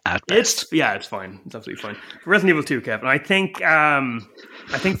fine at best. It's fine. It's absolutely fine. Resident Evil 2, Kev. And I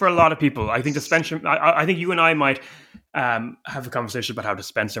think for a lot of people, I think I think you and I might have a conversation about how the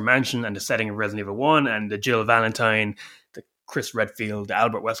Spencer Mansion and the setting of Resident Evil 1 and the Jill Valentine, the Chris Redfield, the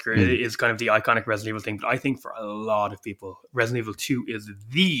Albert Wesker is kind of the iconic Resident Evil thing. But I think for a lot of people, Resident Evil 2 is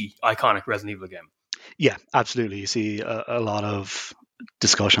the iconic Resident Evil game. Yeah, absolutely. You see a lot of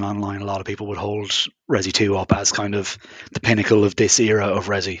discussion online. A lot of people would hold Resi 2 up as kind of the pinnacle of this era of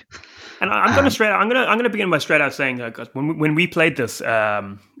Resi. And I'm going to begin by straight out saying when we played this, when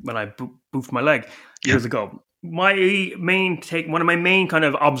I boofed my leg years ago, one of my main kind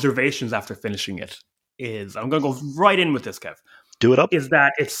of observations after finishing it is, I'm going to go right in with this, Kev. Do it up. Is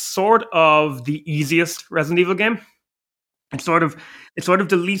that it's sort of the easiest Resident Evil game. It's sort of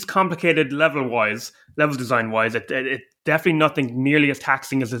the least complicated level design wise. It definitely nothing nearly as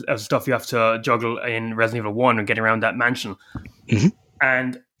taxing as stuff you have to juggle in Resident Evil 1 and getting around that mansion. Mm-hmm.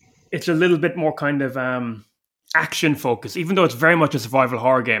 And it's a little bit more kind of action focused, even though it's very much a survival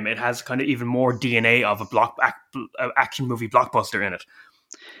horror game. It has kind of even more DNA of a action movie blockbuster in it.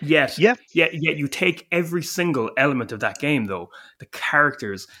 Yet you take every single element of that game, though, the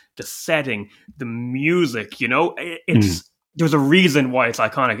characters, the setting, the music, there's a reason why it's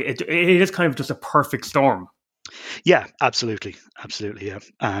iconic. It is kind of just a perfect storm. Yeah, absolutely. Yeah.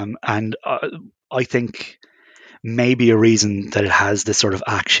 And I think maybe a reason that it has this sort of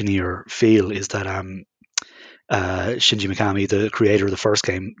actionier feel is that Shinji Mikami, the creator of the first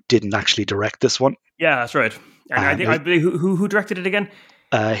game, didn't actually direct this one. Yeah, that's right. And I believe who directed it again?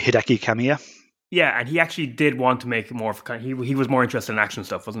 Hideki Kamiya. Yeah, and he actually did want to make more of he was more interested in action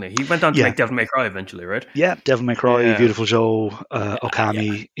stuff, wasn't he? He went on to make Devil May Cry eventually, right? Yeah, Devil May Cry, Beautiful Joe,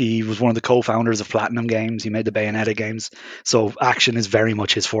 Okami. Yeah. He was one of the co-founders of Platinum Games. He made the Bayonetta games. So action is very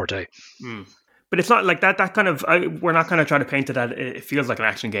much his forte. But it's not like that kind of... we're not kind of trying to paint it that it feels like an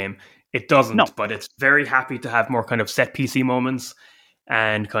action game. It doesn't, but it's very happy to have more kind of set PC moments.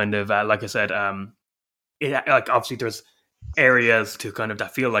 And kind of, like I said, obviously there's areas to kind of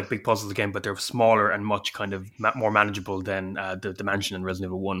that feel like big puzzles again, but they're smaller and much kind of more manageable than the mansion in Resident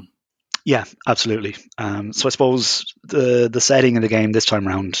Evil 1. Yeah, absolutely. So I suppose the setting of the game this time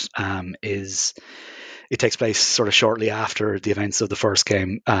around is it takes place sort of shortly after the events of the first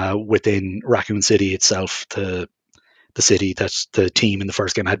game within Raccoon City itself, the city that the team in the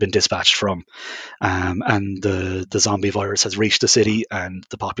first game had been dispatched from. And the zombie virus has reached the city, and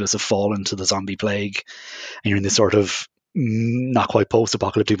the populace have fallen to the zombie plague. And you're in this sort of not quite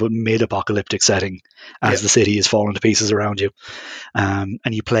post-apocalyptic, but mid-apocalyptic setting as the city is falling to pieces around you. And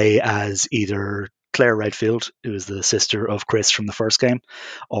you play as either Claire Redfield, who is the sister of Chris from the first game,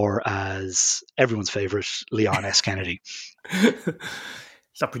 or as everyone's favorite Leon S. Kennedy.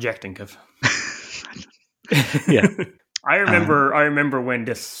 Stop projecting, Kev. Yeah. I remember when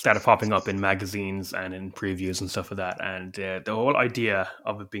this started popping up in magazines and in previews and stuff like that, and the whole idea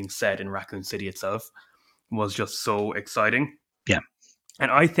of it being set in Raccoon City itself was just so exciting. Yeah. And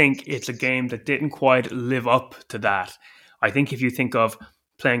I think it's a game that didn't quite live up to that. I think if you think of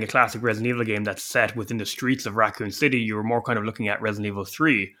playing a classic Resident Evil game that's set within the streets of Raccoon City, you were more kind of looking at Resident Evil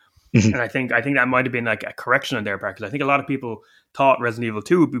 3. Mm-hmm. And I think that might have been like a correction on their part, because I think a lot of people thought Resident Evil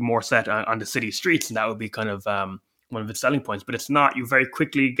 2 would be more set on the city streets, and that would be kind of one of its selling points, but it's not. You very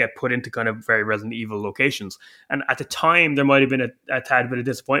quickly get put into kind of very Resident Evil locations. And at the time, there might have been a tad bit of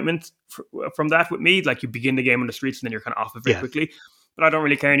disappointment from that with me. Like, you begin the game on the streets and then you're kind of off it very quickly. But I don't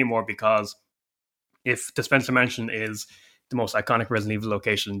really care anymore, because if the Spencer Mansion is the most iconic Resident Evil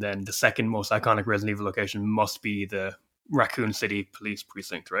location, then the second most iconic Resident Evil location must be the Raccoon City Police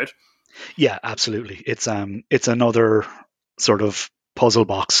Precinct, right? Yeah, absolutely. It's another sort of puzzle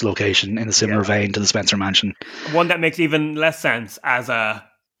box location in a similar vein to the Spencer Mansion. One that makes even less sense as a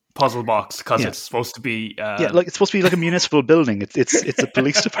puzzle box, because it's supposed to be like it's supposed to be like a municipal building. It's a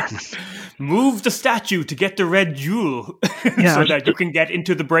police department. Move the statue to get the red jewel so that you can get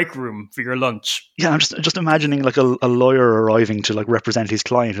into the break room for your lunch. Yeah, I'm just imagining like a lawyer arriving to like represent his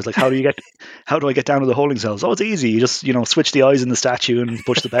client. It's like, how do I get down to the holding cells? Oh, it's easy. You just switch the eyes in the statue and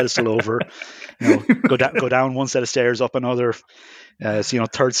push the pedestal over. Go down one set of stairs, up another.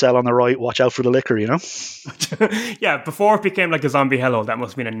 Third cell on the right, watch out for the liquor, Yeah, before it became like a zombie hellhole, that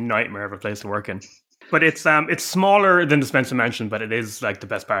must have been a nightmare of a place to work in. But it's smaller than the Spencer Mansion, but it is like the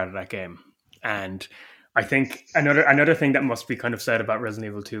best part of that game. And I think another thing that must be kind of said about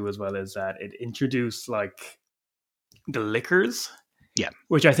Resident Evil 2 as well is that it introduced like the lickers. Yeah.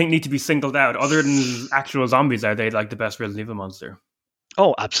 Which I think need to be singled out. Other than actual zombies, are they like the best Resident Evil monster?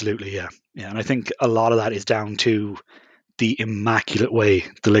 Oh, absolutely, yeah. Yeah, and I think a lot of that is down to the immaculate way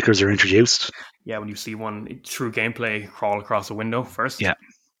the lickers are introduced. Yeah, when you see one through gameplay crawl across a window first. Yeah.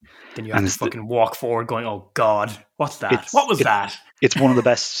 Then you have to fucking walk forward going, oh God, what's that? What was that? It's one of the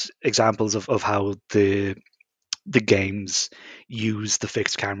best examples of how the games use the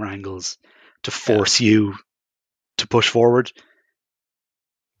fixed camera angles to force you to push forward.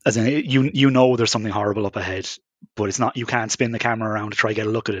 As in, there's something horrible up ahead, but it's not. You can't spin the camera around to try to get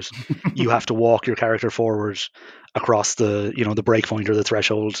a look at it. You have to walk your character forward across the breakpoint or the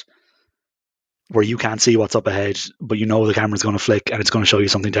threshold, where you can't see what's up ahead, but the camera's going to flick and it's going to show you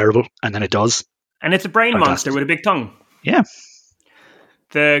something terrible, and then it does. And it's a brain monster with a big tongue. Yeah.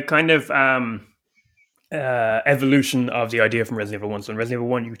 The kind of evolution of the idea from Resident Evil 1. So in Resident Evil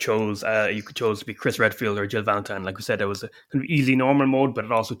 1, you chose to be Chris Redfield or Jill Valentine. Like we said, there was a kind of easy normal mode, but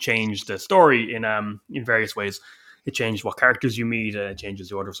it also changed the story in various ways. It changed what characters you meet. It changes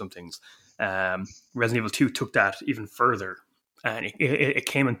the order of some things. Resident Evil 2 took that even further, and it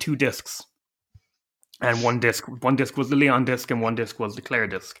came in 2 discs. And one disc was the Leon disc, and one disc was the Claire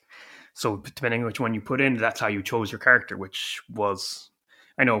disc. So depending on which one you put in, that's how you chose your character, which was,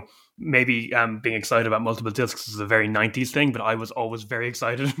 I know, maybe being excited about multiple discs is a very 90s thing, but I was always very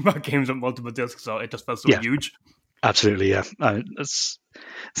excited about games with multiple discs, so it just felt so huge. Absolutely, yeah. That's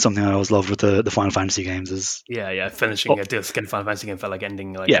something I always loved with the Final Fantasy games is... Yeah, finishing a disc in a Final Fantasy game felt like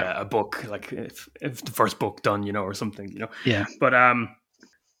ending like a book, like if the first book done, or something, Yeah. But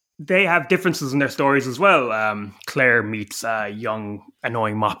they have differences in their stories as well. Claire meets a young,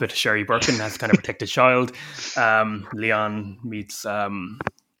 annoying moppet, Sherry Birkin, as kind of protected child. Leon meets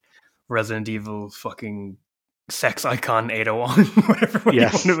Resident Evil fucking sex icon 801, whatever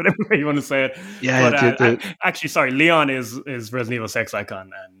you want to say it. Yeah, but, actually, sorry, Leon is Resident Evil sex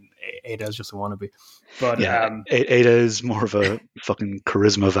icon, and Ada is just a wannabe. But Ada is more of a fucking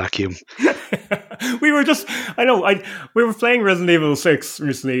charisma vacuum. We were playing Resident Evil 6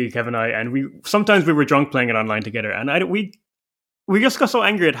 recently, Kevin and I, and we were drunk playing it online together, and we just got so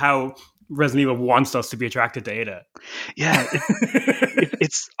angry at how Resident Evil wants us to be attracted to Ada. Yeah,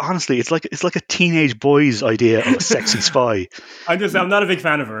 it's honestly, it's like a teenage boy's idea of a sexy spy. I'm not a big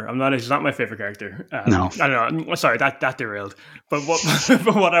fan of her. She's not my favorite character. No. I don't know. Sorry, that derailed. But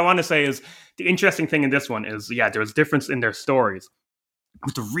what I want to say is the interesting thing in this one is, there was difference in their stories.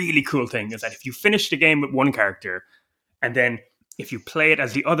 But the really cool thing is that if you finish the game with one character, and then if you play it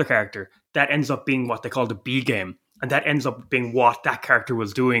as the other character, that ends up being what they call the B game. And that ends up being what that character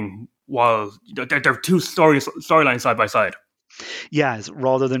was doing while they're two storylines side by side. Yeah,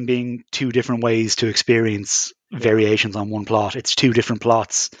 rather than being two different ways to experience variations on one plot, it's two different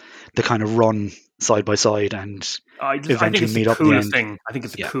plots that kind of run side by side and eventually meet up at the end. I think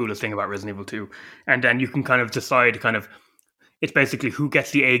it's the coolest thing about Resident Evil 2. And then you can kind of decide it's basically who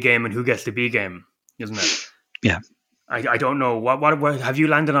gets the A game and who gets the B game, isn't it? Yeah. I don't know. What have you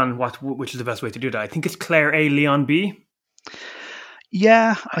landed on? Which is the best way to do that? I think it's Claire A, Leon B.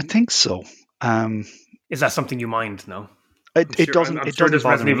 Yeah, I think so. Is that something you mind? No, it doesn't. I'm sure there's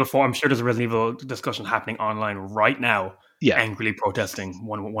Resident Evil 4. I'm sure there's a Resident Evil discussion happening online right now. Yeah, angrily protesting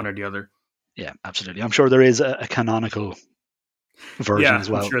one or the other. Yeah, absolutely. I'm sure there is a canonical version as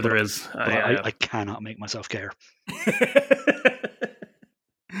well. I'm sure there is. I cannot make myself care.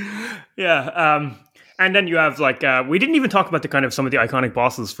 Yeah. And then you have we didn't even talk about the kind of some of the iconic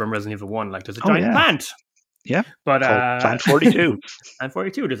bosses from Resident Evil 1. Like there's a giant plant. Yeah. But Plant 42. Plant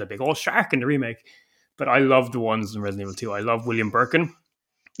 42. There's a big old shark in the remake. But I love the ones in Resident Evil 2. I love William Birkin.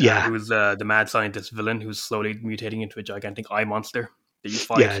 Yeah. Who's the mad scientist villain who's slowly mutating into a gigantic eye monster that you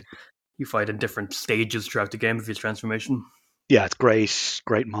fight. Yeah. You fight in different stages throughout the game of his transformation. Yeah, it's great.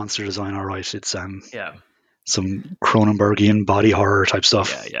 Great monster design, all right. It's some Cronenbergian Cronenbergian body horror type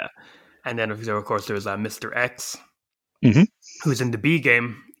stuff. Yeah. And then, of course, there's Mr. X, mm-hmm. who's in the B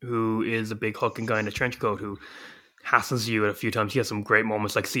game, who is a big hulking guy in a trench coat who hassles you a few times. He has some great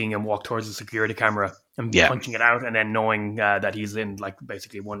moments, like seeing him walk towards the security camera and punching it out, and then knowing that he's in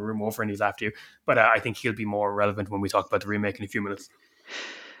basically one room over and he's after you. But I think he'll be more relevant when we talk about the remake in a few minutes.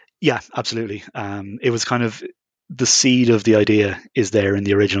 Yeah, absolutely. It was kind of the seed of the idea is there in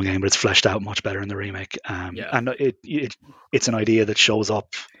the original game, but it's fleshed out much better in the remake. And it's an idea that shows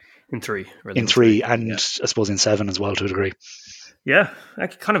up in 3. In 3, and I suppose in 7 as well to a degree. Yeah,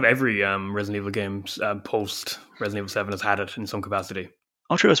 kind of every Resident Evil game post Resident Evil 7 has had it in some capacity.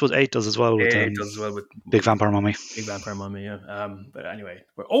 Oh, true. I suppose 8 does as well. With, 8 does as well with Big Vampire Mummy. Big Vampire Mummy, yeah. But anyway,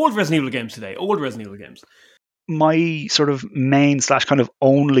 we're old Resident Evil games today. Old Resident Evil games. My sort of main / kind of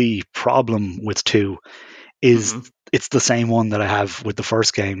only problem with 2 is it's the same one that I have with the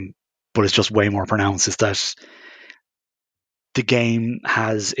first game, but it's just way more pronounced. Is that the game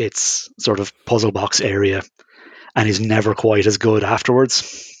has its sort of puzzle box area and is never quite as good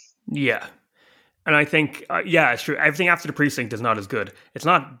afterwards. Yeah. And I think, it's true. Everything after the precinct is not as good. It's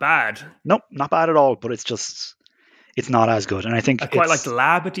not bad. Nope, not bad at all, but it's not as good. And I think I quite like the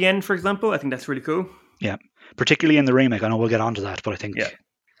lab at the end, for example. I think that's really cool. Yeah. Particularly in the remake. I know we'll get onto that, but I think... Yeah.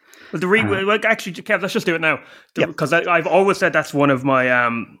 Well, actually, Kev, let's just do it now. Because I've always said that's one of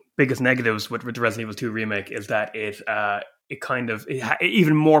my biggest negatives with the Resident Evil 2 remake is that it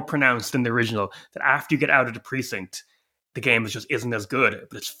even more pronounced than the original, that after you get out of the precinct, the game just isn't as good,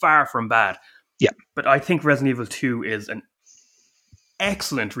 but it's far from bad. Yeah. But I think Resident Evil 2 is an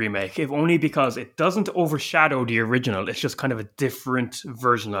excellent remake, if only because it doesn't overshadow the original. It's just kind of a different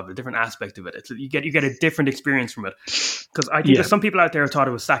version of it, a different aspect of it. You get a different experience from it. Because I think there's some people out there who thought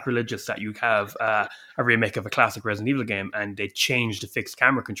it was sacrilegious that you have a remake of a classic Resident Evil game and they changed the fixed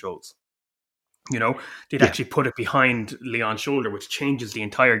camera controls. You know, they'd actually put it behind Leon's shoulder, which changes the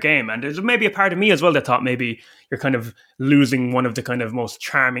entire game. And there's maybe a part of me as well that thought maybe you're kind of losing one of the kind of most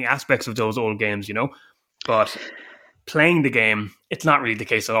charming aspects of those old games, you know. But playing the game, it's not really the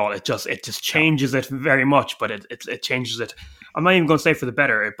case at all. It just changes it very much, but it changes it. I'm not even going to say for the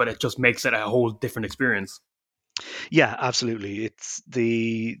better, but it just makes it a whole different experience. Yeah, absolutely. It's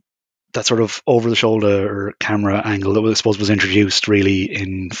that sort of over-the-shoulder camera angle that I suppose was introduced really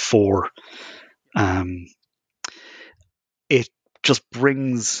in 4. It just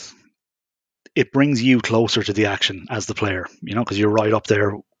brings you closer to the action as the player, you know, because you're right up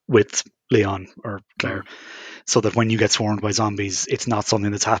there with Leon or Claire, so that when you get swarmed by zombies, it's not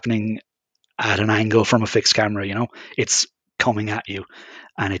something that's happening at an angle from a fixed camera, you know, it's coming at you,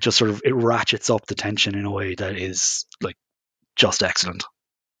 and it just sort of, it ratchets up the tension in a way that is like just excellent.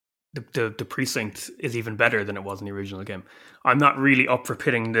 The precinct is even better than it was in the original game. I'm not really up for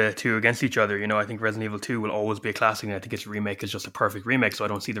pitting the two against each other. You know, I think Resident Evil 2 will always be a classic, and I think its remake is just a perfect remake, so I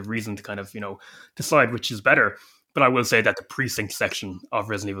don't see the reason to kind of, you know, decide which is better. But I will say that the precinct section of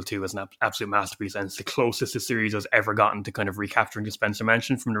Resident Evil 2 is an absolute masterpiece, and it's the closest the series has ever gotten to kind of recapturing the Spencer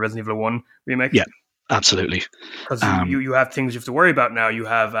Mansion from the Resident Evil 1 remake. Yeah, absolutely. Because you have things you have to worry about now. You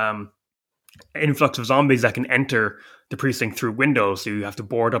have influx of zombies that can enter the precinct through windows, so you have to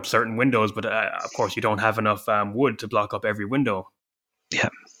board up certain windows, but of course you don't have enough wood to block up every window. Yeah.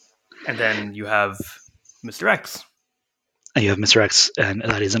 And then you have Mr. X. And you have Mr. X, and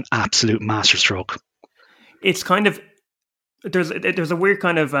that is an absolute masterstroke. It's kind of there's a weird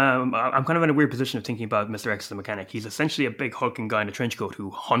kind of I'm kind of in a weird position of thinking about Mr. X as a mechanic. He's essentially a big hulking guy in a trench coat who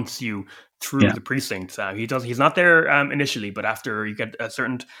hunts you through the precinct. He's not there initially, but after you get a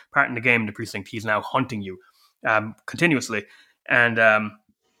certain part in the game in the precinct, he's now hunting you continuously, and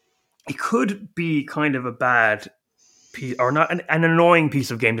it could be kind of a bad piece, or not an annoying piece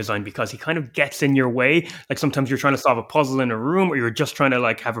of game design, because he kind of gets in your way. Like sometimes you're trying to solve a puzzle in a room, or you're just trying to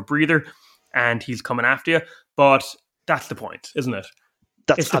like have a breather, and he's coming after you. But that's the point, isn't it?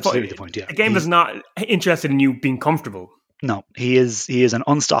 That's absolutely the point. Yeah, the game is not interested in you being comfortable. No, he is an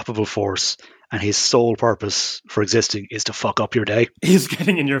unstoppable force, and his sole purpose for existing is to fuck up your day. He's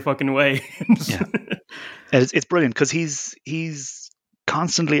getting in your fucking way. Yeah, it's brilliant because he's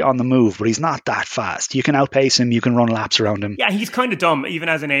constantly on the move, but he's not that fast. You can outpace him, you can run laps around him. Yeah, he's kind of dumb, even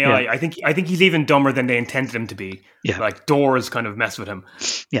as an AI. Yeah. I think he's even dumber than they intended him to be. Yeah. Like, doors kind of mess with him.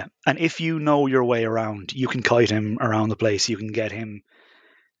 Yeah, and if you know your way around, you can kite him around the place. You can get him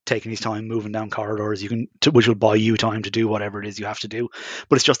taking his time moving down corridors, which will buy you time to do whatever it is you have to do.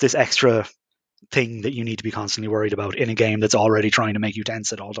 But it's just this extra thing that you need to be constantly worried about in a game that's already trying to make you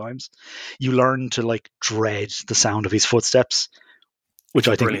tense at all times. You learn to like dread the sound of his footsteps, which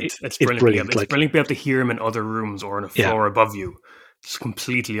I think it's brilliant. It's brilliant to be able to hear him in other rooms or on a floor above you. It's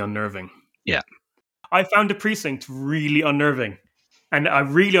completely unnerving. Yeah, I found the precinct really unnerving, and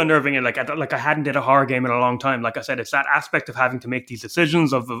really unnerving. And like I hadn't did a horror game in a long time. Like I said, it's that aspect of having to make these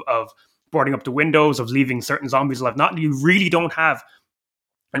decisions of boarding up the windows, of leaving certain zombies alive. You really don't have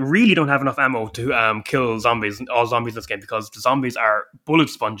enough ammo to kill all zombies in this game, because the zombies are bullet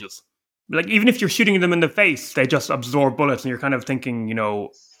sponges. Like, even if you're shooting them in the face, they just absorb bullets, and you're kind of thinking,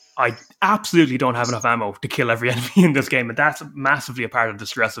 I absolutely don't have enough ammo to kill every enemy in this game, and that's massively a part of the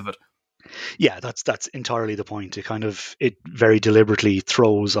stress of it. Yeah, that's entirely the point. It very deliberately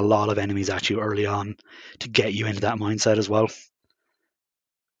throws a lot of enemies at you early on to get you into that mindset as well.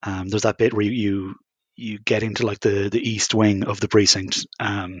 There's that bit where you get into like the east wing of the precinct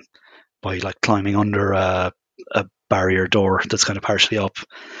by like climbing under a barrier door that's kind of partially up,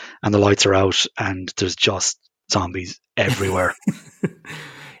 and the lights are out, and there's just zombies everywhere.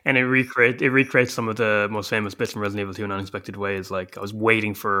 And it recreates some of the most famous bits from Resident Evil 2 in unexpected ways. Like, I was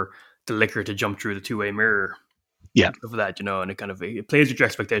waiting for the liquor to jump through the two-way mirror. Yeah, of that, and it plays with your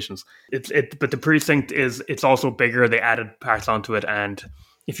expectations. But the precinct it's also bigger. They added parts onto it, and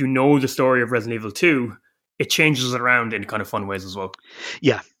if you know the story of Resident Evil 2, it changes it around in kind of fun ways as well.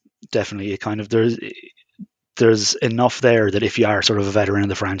 Yeah, definitely. It kind of there's enough there that if you are sort of a veteran in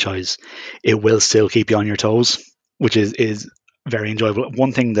the franchise, it will still keep you on your toes, which is very enjoyable.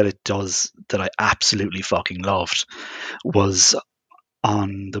 One thing that it does that I absolutely fucking loved was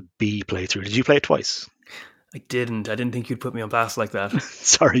on the B playthrough. Did you play it twice? I didn't think you'd put me on blast like that.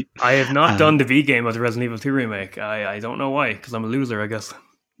 Sorry. I have not done the V game of the Resident Evil 2 remake. I don't know why, because I'm a loser, I guess.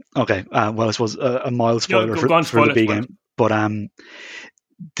 Okay. Well, I suppose a mild spoiler for the B game. But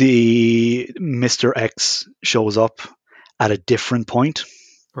the Mr. X shows up at a different point.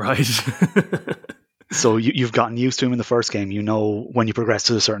 Right. So you've gotten used to him in the first game. You know when you progress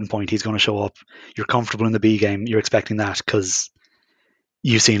to a certain point, he's going to show up. You're comfortable in the B game. You're expecting that because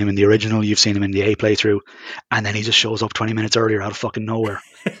you've seen him in the original, you've seen him in the A playthrough, and then he just shows up 20 minutes earlier out of fucking nowhere.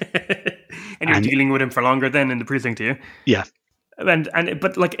 And you're dealing with him for longer then in the precinct, do you? Yeah.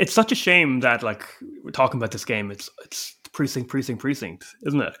 But like, it's such a shame that, like, we're talking about this game, it's precinct,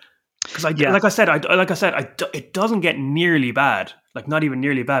 isn't it? Because like I said, it doesn't get nearly bad. Like, not even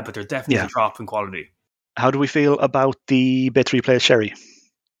nearly bad, but there's definitely a drop in quality. How do we feel about the bit where you play as Sherry?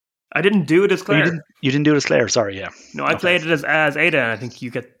 I didn't do it as Claire. You didn't do it as Claire, sorry, yeah. No, I played it as Ada, and I think you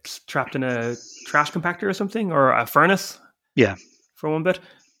get trapped in a trash compactor or something, or a furnace. Yeah. For one bit.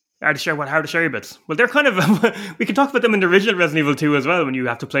 How are the Sherry bits? Well, they're kind of... we can talk about them in the original Resident Evil 2 as well, when you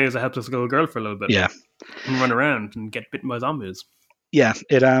have to play as a helpless little girl for a little bit. Yeah. And run around and get bitten by zombies. Yeah,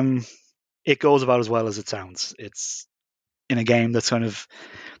 it goes about as well as it sounds. It's in a game that's kind of...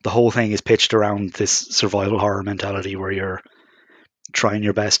 The whole thing is pitched around this survival horror mentality where you're trying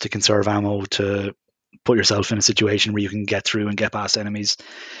your best to conserve ammo, to put yourself in a situation where you can get through and get past enemies,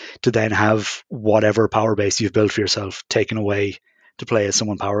 to then have whatever power base you've built for yourself taken away to play as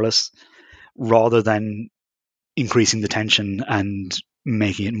someone powerless, rather than increasing the tension and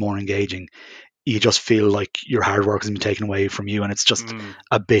making it more engaging, you just feel like your hard work has been taken away from you, and it's just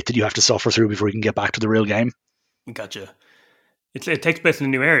a bit that you have to suffer through before you can get back to the real game. Gotcha. It takes place in a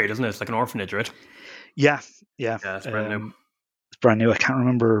new area, doesn't it? It's like an orphanage, right? Yeah. It's brand new. It's brand new. I can't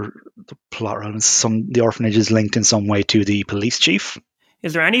remember the plot relevance. The orphanage is linked in some way to the police chief.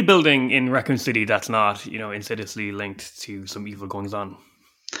 Is there any building in Raccoon City that's not, insidiously linked to some evil goings on?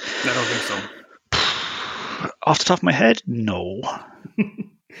 I don't think so. Off the top of my head, no.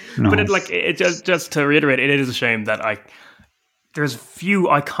 No. But just to reiterate, it is a shame that there's few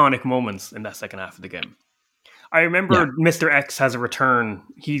iconic moments in that second half of the game. I remember Mr. X has a return.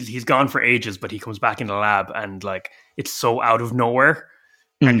 He's gone for ages, but he comes back in the lab, and it's so out of nowhere.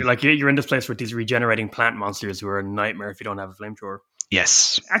 And you're in this place with these regenerating plant monsters who are a nightmare if you don't have a flamethrower.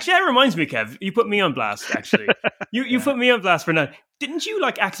 Yes. Actually, that reminds me, Kev. You put me on blast. Actually, you put me on blast for that. Didn't you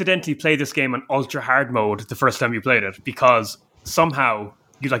accidentally play this game on ultra hard mode the first time you played it because somehow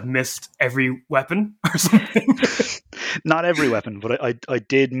you missed every weapon or something? Not every weapon, but I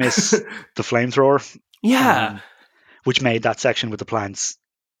did miss the flamethrower. Yeah. Which made that section with the plants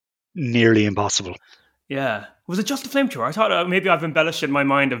nearly impossible. Yeah. Was it just the flamethrower? I thought maybe I've embellished it in my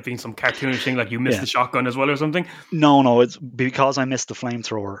mind of being some cartoonish thing, like you missed the shotgun as well or something. No, it's because I missed the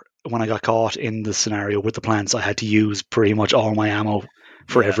flamethrower. When I got caught in the scenario with the plants, I had to use pretty much all my ammo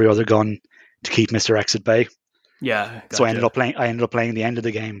for every other gun to keep Mr. X at bay. Yeah. Gotcha. So I ended up playing the end of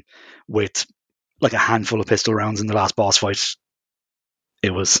the game with a handful of pistol rounds in the last boss fight.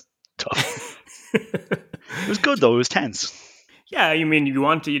 It was tough. It was good though. It was tense. Yeah, you mean you don't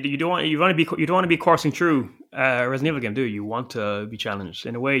want to be coursing through a Resident Evil game, do you? You want to be challenged.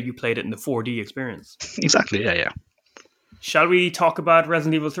 In a way, you played it in the 4D experience. Exactly. Yeah. Shall we talk about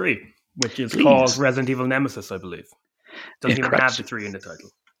Resident Evil 3, which is called Resident Evil Nemesis, I believe. Doesn't even have the 3 in the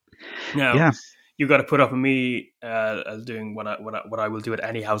title. Now, you got to put up with me as doing what I will do at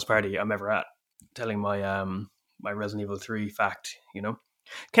any house party I'm ever at, telling my my Resident Evil 3 fact.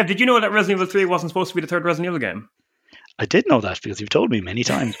 Kev, did you know that Resident Evil 3 wasn't supposed to be the third Resident Evil game? I did know that because you've told me many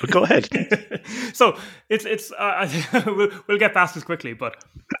times, but go ahead. So it's we'll get past this quickly, but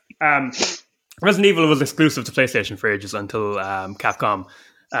Resident Evil was exclusive to PlayStation for ages until Capcom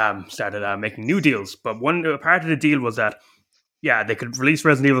started making new deals. But one part of the deal was that they could release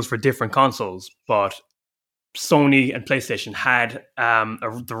Resident Evils for different consoles, but Sony and PlayStation had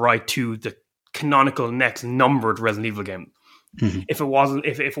the right to the canonical next numbered Resident Evil game. Mm-hmm. If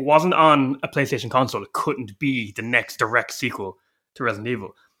it wasn't on a PlayStation console, it couldn't be the next direct sequel to Resident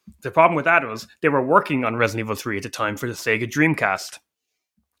Evil. The problem with that was they were working on Resident Evil 3 at the time for the Sega Dreamcast,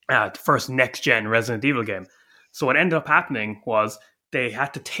 the first next-gen Resident Evil game. So what ended up happening was they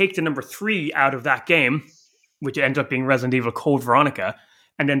had to take the number 3 out of that game, which ended up being Resident Evil Code Veronica,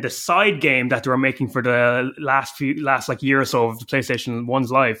 and then the side game that they were making for the last year or so of the PlayStation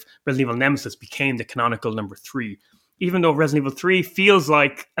 1's life, Resident Evil Nemesis, became the canonical number 3. Even though Resident Evil 3 feels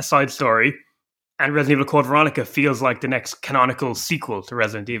like a side story, and Resident Evil Code Veronica feels like the next canonical sequel to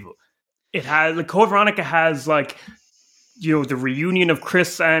Resident Evil. Code Veronica has the reunion of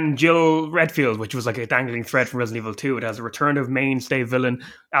Chris and Jill Redfield, which was like a dangling thread from Resident Evil 2. It has a return of mainstay villain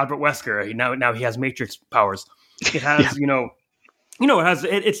Albert Wesker. Now he has Matrix powers. It has,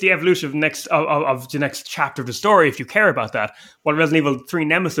 it's the evolution of the next chapter of the story, if you care about that. While Resident Evil 3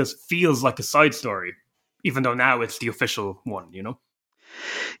 Nemesis feels like a side story, even though now it's the official one,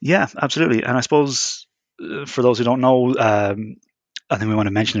 Yeah, absolutely. And I suppose for those who don't know, I think we want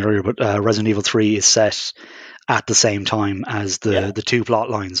to mention it earlier, but Resident Evil 3 is set at the same time as the two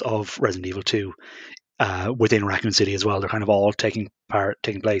plot lines of Resident Evil 2 within Raccoon City as well. They're kind of all taking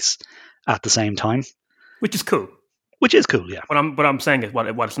place at the same time. Which is cool. Yeah. What I'm saying is what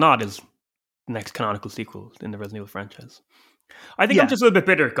it's not is the next canonical sequel in the Resident Evil franchise. I think I'm just a little bit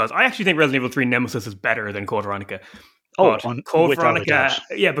bitter because I actually think Resident Evil 3 Nemesis is better than Code Veronica. But Code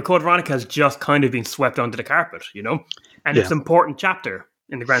Veronica has just kind of been swept under the carpet, and it's an important chapter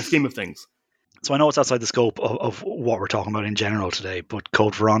in the grand scheme of things. So I know it's outside the scope of what we're talking about in general today, but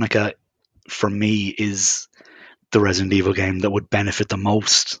Code Veronica, for me, is the Resident Evil game that would benefit the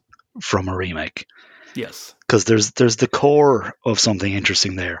most from a remake. Yes. Because there's the core of something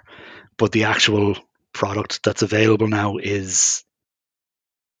interesting there, but the actual product that's available now is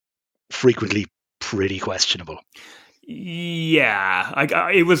frequently pretty questionable. Yeah,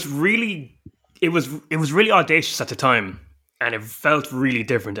 it was really audacious at the time, and it felt really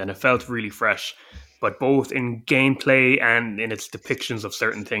different and it felt really fresh. But both in gameplay and in its depictions of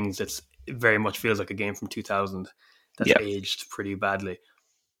certain things, it very much feels like a game from 2000 that's aged pretty badly.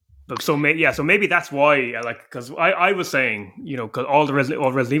 But so maybe that's why, because I was saying, because all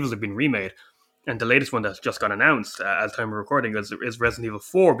Resident Evils have been remade. and the latest one that's just got announced at the time of recording is Resident Evil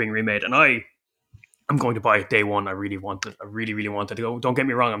 4 being remade. And I'm going to buy it day one. I really want it. I really, really want it to go. Don't get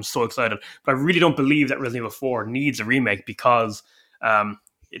me wrong. I'm so excited. But I really don't believe that Resident Evil 4 needs a remake because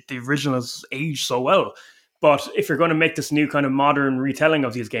the original has aged so well. But if you're going to make this new kind of modern retelling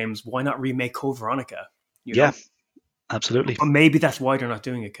of these games, why not remake Code Veronica? You know? Absolutely. But maybe that's why they're not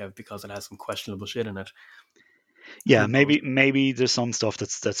doing it, Kev, because it has some questionable shit in it. Yeah, maybe there's some stuff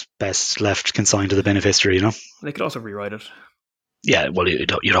that's best left consigned to the bin of history, you know? They could also rewrite it. Yeah, well,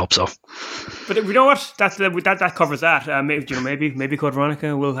 you'd hope so. But you know what? That covers that. Maybe Code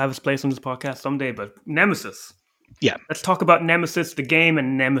Veronica will have its place on this podcast someday. But Nemesis. Yeah. Let's talk about Nemesis, the game,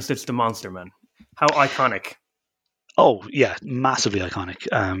 and Nemesis, the monster, man. How iconic. Oh, yeah, massively iconic.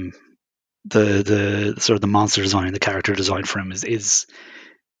 The sort of the monster design, the character design for him is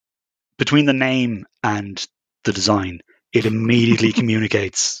between the name and the design, it immediately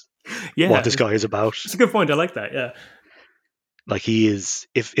communicates what this guy is about. It's a good point. I like that, yeah. Like he is,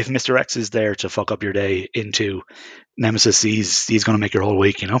 if Mr. X is there to fuck up your day into Nemesis, he's going to make your whole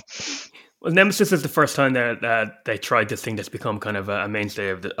week, you know? Well, Nemesis is the first time that they tried this thing that's become kind of a mainstay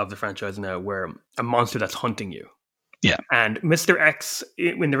of the franchise now, where a monster that's hunting you. Yeah. And Mr. X,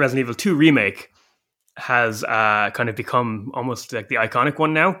 in the Resident Evil 2 remake, has kind of become almost like the iconic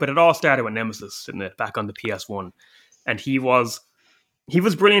one now, but it all started with Nemesis, didn't it? Back on the PS1. And he was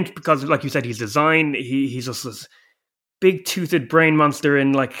brilliant because, like you said, he's designed, he's just this big-toothed brain monster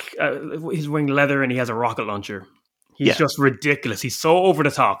in he's wearing leather and he has a rocket launcher. He's just ridiculous. He's so over the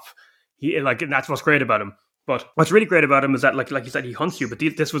top. And that's what's great about him. But what's really great about him is that, like you said, he hunts you. But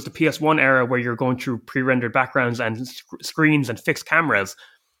this was the PS1 era where you're going through pre-rendered backgrounds and screens and fixed cameras,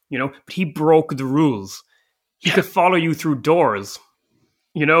 you know. But he broke the rules. He could follow you through doors,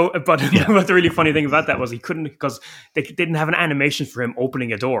 you know. But the really funny thing about that was he couldn't, because they didn't have an animation for him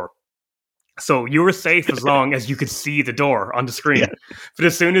opening a door. So you were safe as long as you could see the door on the screen. Yeah. But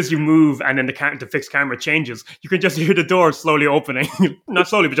as soon as you move and then the fixed camera changes, you can just hear the door slowly opening. Not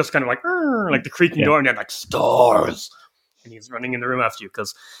slowly, but just kind of like the creaking door, and then stars. And he's running in the room after you.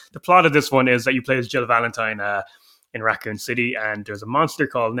 Because the plot of this one is that you play as Jill Valentine in Raccoon City, and there's a monster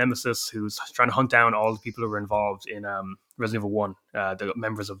called Nemesis who's trying to hunt down all the people who were involved in Resident Evil 1, the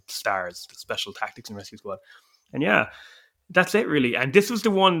members of STARS, the Special Tactics and Rescue Squad. And yeah, that's it really. And this was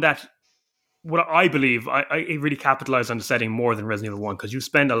the one that, what I believe, I really capitalized on the setting more than Resident Evil 1, because you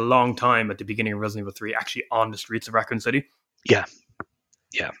spend a long time at the beginning of Resident Evil 3 actually on the streets of Raccoon City. Yeah.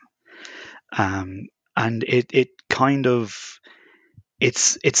 And it kind of,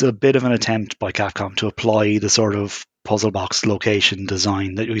 it's a bit of an attempt by Capcom to apply the sort of puzzle box location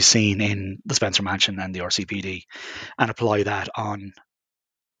design that we've seen in the Spencer Mansion and the RCPD, and apply that on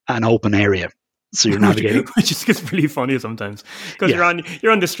an open area. So you're navigating, which is really funny sometimes, because you're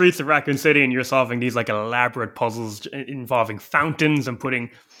on the streets of Raccoon City and you're solving these elaborate puzzles involving fountains and putting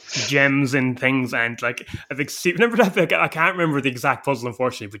gems in things, and remember that? I can't remember the exact puzzle,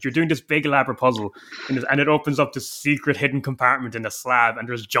 unfortunately, but you're doing this big elaborate puzzle, and it opens up this secret hidden compartment in the slab, and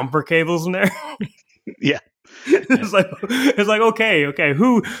there's jumper cables in there. Yeah. It's like okay,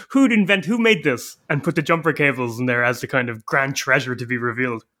 who made this and put the jumper cables in there as the kind of grand treasure to be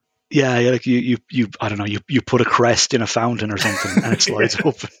revealed? Yeah, like you I don't know, you put a crest in a fountain or something and it slides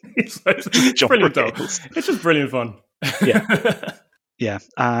open. It's brilliant though. It's just brilliant fun. Yeah.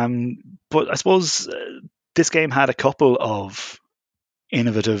 But I suppose this game had a couple of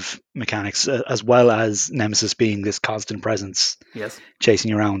innovative mechanics, as well as Nemesis being this constant presence,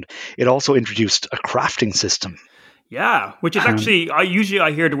 chasing you around. It also introduced a crafting system. Yeah, which is actually, I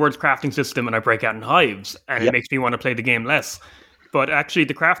hear the words crafting system and I break out in hives, and it makes me want to play the game less. But actually,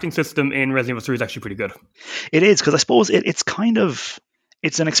 the crafting system in Resident Evil 3 is actually pretty good. It is, because I suppose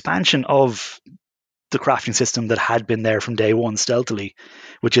it's an expansion of the crafting system that had been there from day one stealthily,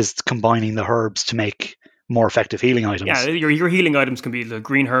 which is combining the herbs to make more effective healing items. Yeah, your healing items can be the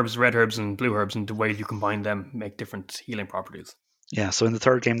green herbs, red herbs, and blue herbs, and the ways you combine them make different healing properties. Yeah, so in the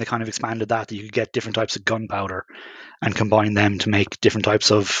third game, they kind of expanded that you could get different types of gunpowder and combine them to make different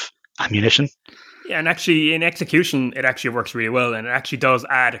types of ammunition. Yeah, and actually in execution, it actually works really well, and it actually does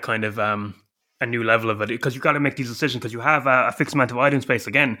add a kind of a new level of it, because you've got to make these decisions, because you have a fixed amount of item space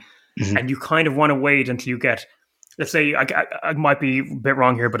again, and you kind of want to wait until you get, let's say, I might be a bit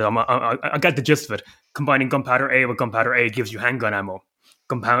wrong here, but I get the gist of it. Combining gunpowder A with gunpowder A gives you handgun ammo.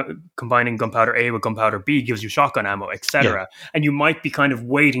 Combining gunpowder A with gunpowder B gives you shotgun ammo, etc. Yeah. And you might be kind of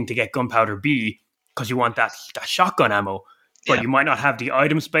waiting to get gunpowder B because you want that shotgun ammo. But you might not have the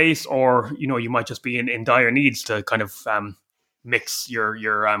item space, or you might just be in dire needs to kind of mix your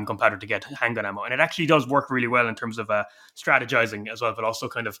gunpowder to get handgun ammo. And it actually does work really well in terms of strategizing as well, but also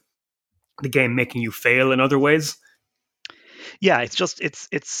kind of the game making you fail in other ways. Yeah,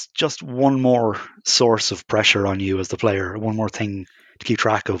 it's just one more source of pressure on you as the player, one more thing to keep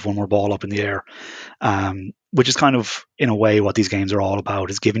track of, one more ball up in the air, which is kind of, in a way, what these games are all about,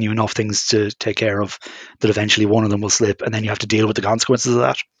 is giving you enough things to take care of that eventually one of them will slip, and then you have to deal with the consequences of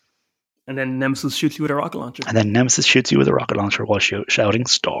that. And then Nemesis shoots you with a rocket launcher. While shouting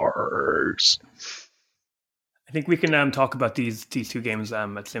stars. I think we can talk about these two games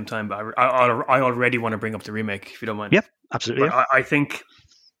at the same time, but I already want to bring up the remake, if you don't mind. Yep, absolutely. Yeah. I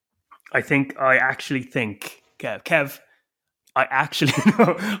actually think, Kev, I actually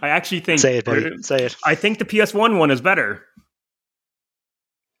think... Say it, buddy. Say it. I think the PS1 one is better.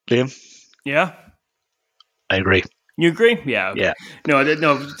 Liam? Yeah? I agree. You agree? Yeah. Okay. Yeah. No,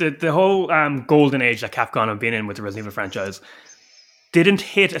 the whole golden age that Capcom have been in with the Resident Evil franchise didn't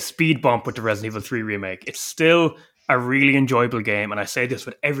hit a speed bump with the Resident Evil 3 remake. It's still a really enjoyable game, and I say this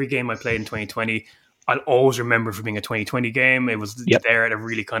with every game I played in 2020. I'll always remember it for being a 2020 game. It was there at a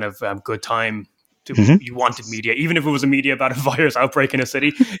really kind of good time. You wanted media, even if it was a media about a virus outbreak in a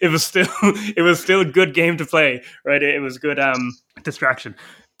city. It was still a good game to play, right? It was good distraction,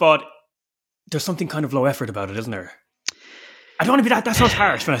 but there's something kind of low effort about it, isn't there? I don't want to be that sounds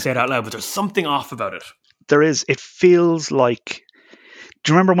harsh when I say it out loud, but there's something off about it. There is. It feels like.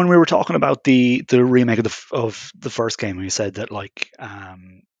 Do you remember when we were talking about the remake of the first game? We said that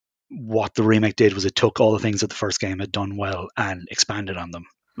what the remake did was it took all the things that the first game had done well and expanded on them.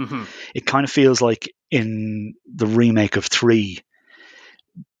 Mm-hmm. It kind of feels like in the remake of 3,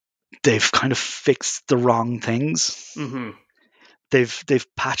 they've kind of fixed the wrong things. Mm-hmm. They've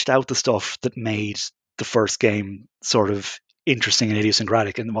patched out the stuff that made the first game sort of interesting and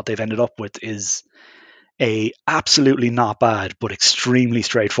idiosyncratic, and what they've ended up with is a absolutely not bad but extremely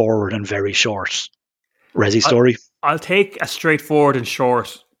straightforward and very short Resi story. I'll take a straightforward and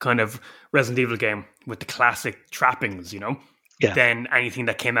short kind of Resident Evil game with the classic trappings, than anything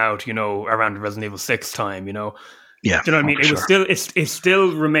that came out, around Resident Evil 6 time, Yeah. Do you know what I mean? It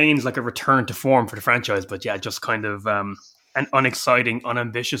still remains like a return to form for the franchise, but yeah, just kind of an unexciting,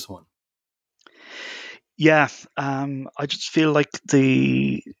 unambitious one. Yeah, I just feel like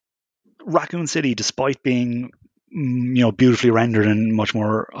the Raccoon City, despite being beautifully rendered and much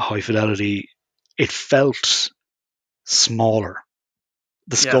more high fidelity, it felt smaller.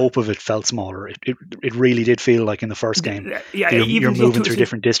 The scope of it felt smaller. It really did feel like in the first game, you're moving through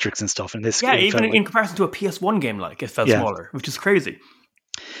different districts and stuff. And this, even in comparison to a PS1 game, it felt smaller, which is crazy.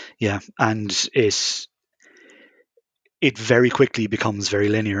 Yeah, and it very quickly becomes very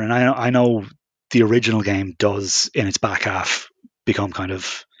linear. And I know the original game does in its back half become kind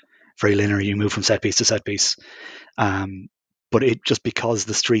of very linear. You move from set piece to set piece. But it just because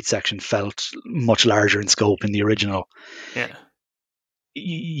the street section felt much larger in scope in the original. Yeah.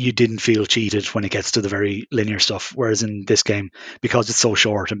 You didn't feel cheated when it gets to the very linear stuff. Whereas in this game, because it's so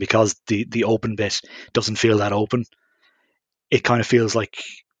short and because the open bit doesn't feel that open, it kind of feels like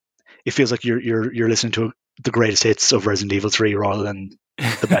you're listening to the greatest hits of Resident Evil 3 rather than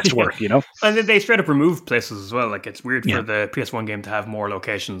the best work, And then they straight up remove places as well. Like it's weird for the PS1 game to have more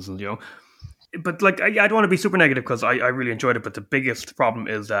locations, and But I don't want to be super negative because I really enjoyed it. But the biggest problem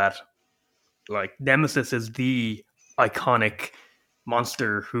is that Nemesis is the iconic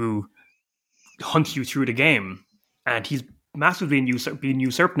monster who hunts you through the game, and he's massively being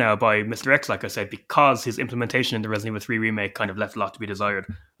usurped now by Mr. X, like I said, because his implementation in the Resident Evil 3 remake kind of left a lot to be desired.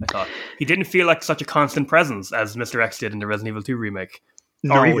 I thought he didn't feel like such a constant presence as Mr. X did in the Resident Evil 2 remake,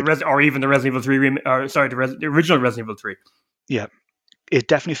 or even the Resident Evil 3 remake. The original Resident Evil 3. Yeah, it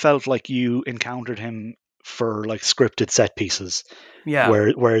definitely felt like you encountered him for scripted set pieces. Yeah.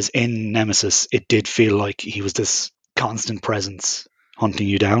 Whereas in Nemesis, it did feel like he was this constant presence hunting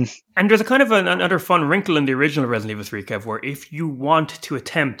you down. And there's a kind of another fun wrinkle in the original Resident Evil 3, Kev, where if you want to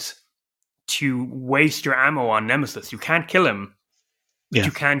attempt to waste your ammo on Nemesis, you can't kill him, but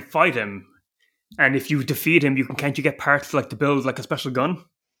you can fight him. And if you defeat him, can't you get parts to build a special gun?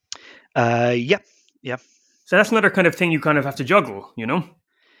 Yeah. So that's another kind of thing you kind of have to juggle,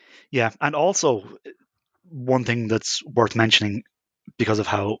 Yeah, and also one thing that's worth mentioning because of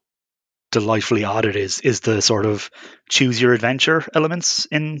how delightfully odd it is the sort of choose your adventure elements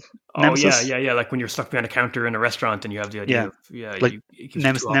in Nemesis. Yeah. Like when you're stuck behind a counter in a restaurant and you have the idea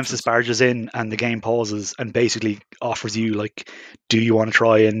Nemesis barges in and the game pauses and basically offers you do you want to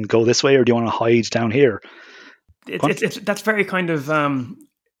try and go this way or do you want to hide down here? That's very kind of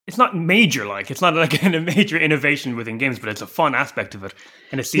it's not major, it's not a major innovation within games, but it's a fun aspect of it,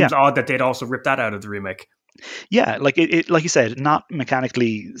 and it seems odd that they'd also rip that out of the remake. Yeah, it like you said, not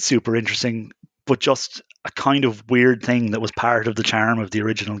mechanically super interesting, but just a kind of weird thing that was part of the charm of the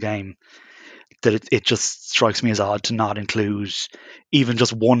original game. that it just strikes me as odd to not include even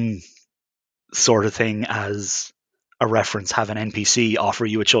just one sort of thing as a reference, have an NPC offer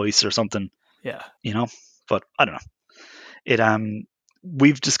you a choice or something. Yeah. But I don't know.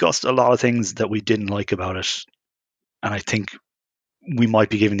 We've discussed a lot of things that we didn't like about it, and I think we might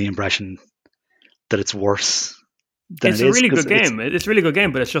be giving the impression that it's worse than It's it a is. really good game. It's a really good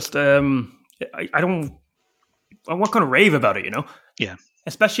game, but it's just I'm not going to rave about it, Yeah.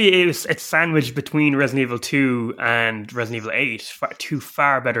 Especially it's sandwiched between Resident Evil 2 and Resident Evil 8, two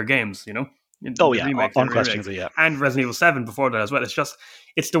far better games, Oh yeah, unquestionably, yeah. And Resident Evil 7 before that as well.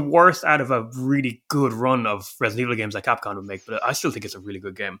 It's the worst out of a really good run of Resident Evil games that Capcom would make, but I still think it's a really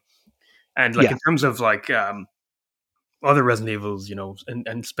good game. And in terms of other Resident Evils,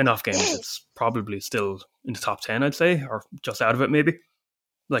 and spin-off games, it's probably still in the top 10, I'd say, or just out of it maybe.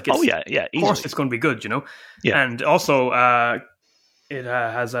 Of course it's going to be good, Yeah. And also it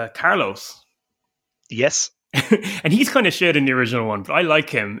has Carlos. Yes. And he's kind of shit in the original one, but I like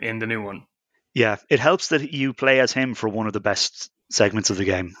him in the new one. Yeah, it helps that you play as him for one of the best segments of the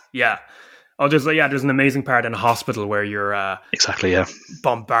game. Yeah. Oh, there's an amazing part in a hospital where you're exactly, yeah,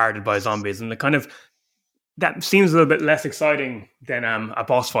 bombarded by zombies, and that seems a little bit less exciting than a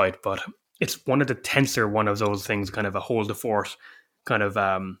boss fight, but it's one of the tenser one of those things, kind of a hold the fort kind of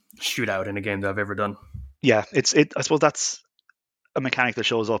shootout in a game that I've ever done. Yeah, I suppose that's a mechanic that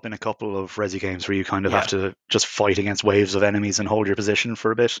shows up in a couple of Resi games where you kind of have to just fight against waves of enemies and hold your position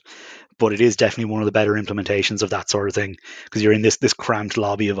for a bit. But it is definitely one of the better implementations of that sort of thing, because you're in this cramped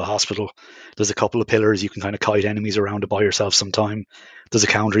lobby of a hospital. There's a couple of pillars you can kind of kite enemies around to buy yourself some time. There's a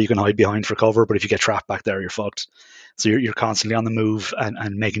counter you can hide behind for cover, but if you get trapped back there, you're fucked. So you're constantly on the move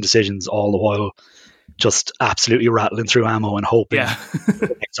and making decisions all the while, just absolutely rattling through ammo and hoping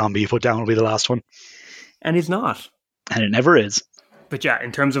the next zombie you put down will be the last one. And he's not. And it never is. But yeah,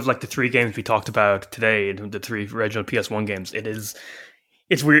 in terms of the three games we talked about today, the three original PS1 games,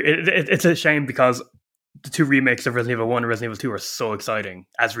 it's weird. It's a shame because the two remakes of Resident Evil 1 and Resident Evil 2 are so exciting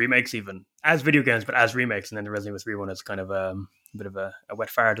as remakes, even as video games, but as remakes. And then the Resident Evil 3 one is kind of a bit of a wet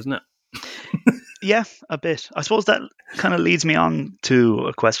fart, isn't it? Yeah, a bit. I suppose that kind of leads me on to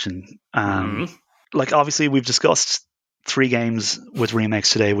a question. Obviously, we've discussed 3 games with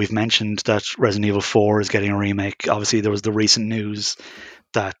remakes today. We've mentioned that Resident Evil 4 is getting a remake. Obviously, there was the recent news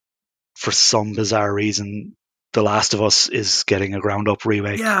that for some bizarre reason, The Last of Us is getting a ground-up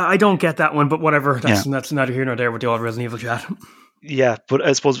remake. Yeah, I don't get that one, but whatever. That's neither here nor there with the old Resident Evil chat. Yeah, but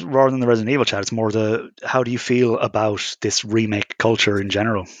I suppose rather than the Resident Evil chat, it's more how do you feel about this remake culture in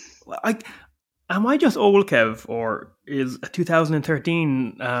general? Well, am I just old, Kev, or is a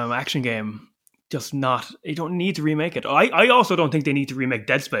 2013 action game just not? You don't need to remake it. I also don't think they need to remake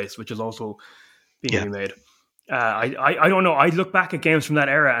Dead Space, which is also being remade. I don't know. I look back at games from that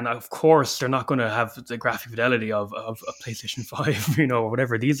era, and of course they're not going to have the graphic fidelity of a PlayStation 5, or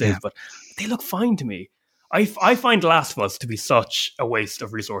whatever these days, but they look fine to me. I find Last of Us to be such a waste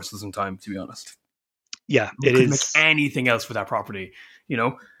of resources and time, to be honest. Yeah, it is. Make anything else with that property,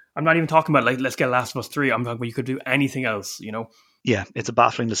 I'm not even talking about let's get Last of Us 3. I'm talking about you could do anything else, Yeah, it's a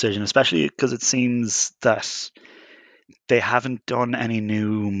baffling decision, especially because it seems that they haven't done any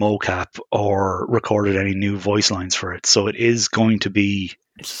new mocap or recorded any new voice lines for it. So it is going to be...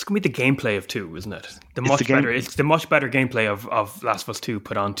 It's just going to be the gameplay of 2, isn't it? It's the much better gameplay of Last of Us 2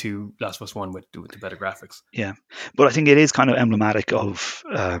 put onto Last of Us 1 with the better graphics. Yeah, but I think it is kind of emblematic of,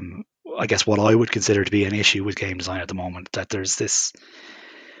 I guess, what I would consider to be an issue with game design at the moment, that there's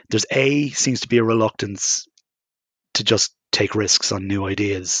seems to be a reluctance to just take risks on new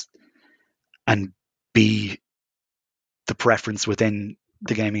ideas, and B, the preference within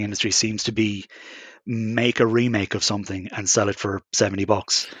the gaming industry seems to be make a remake of something and sell it for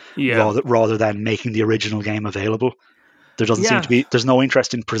 $70 rather than making the original game available. There doesn't seem to be, there's no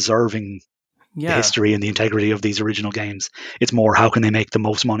interest in preserving the history and the integrity of these original games. It's more, how can they make the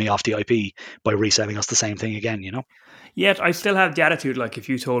most money off the IP by reselling us the same thing again, Yet I still have the attitude, if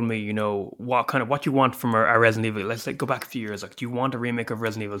you told me, what you want from a Resident Evil, let's go back a few years, do you want a remake of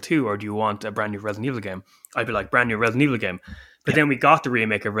Resident Evil 2 or do you want a brand new Resident Evil game? I'd be like, brand new Resident Evil game. But then we got the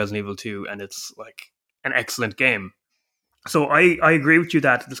remake of Resident Evil 2 and it's an excellent game. So I agree with you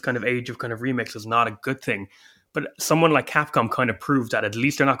that this kind of age of kind of remakes is not a good thing. But someone like Capcom kind of proved that at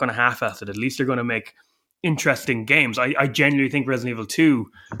least they're not going to half-ass it. At least they're going to make interesting games. I genuinely think Resident Evil 2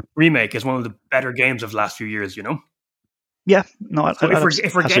 remake is one of the better games of the last few years, Yeah, no.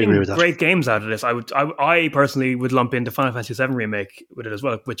 If we're getting great games out of this, I personally would lump in the Final Fantasy VII remake with it as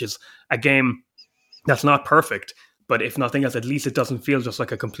well, which is a game that's not perfect, But if nothing else, at least it doesn't feel just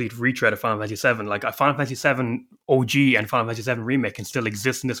like a complete retread of Final Fantasy VII. Like a Final Fantasy VII OG and Final Fantasy VII Remake can still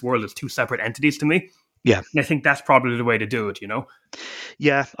exist in this world as two separate entities to me. Yeah. And I think that's probably the way to do it, you know?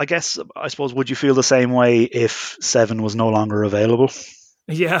 Yeah, I suppose, would you feel the same way if 7 was no longer available?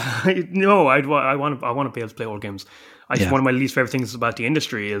 Yeah, no, I want to be able to play old games. One of my least favorite things about the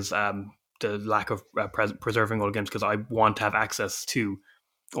industry is the lack of preserving old games, because I want to have access to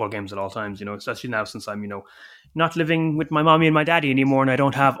old games at all times, you know, especially now since I'm, you know, not living with my mommy and my daddy anymore, and I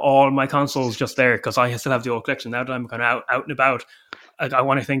don't have all my consoles just there because I still have the old collection. Now that I'm kind of out and about, I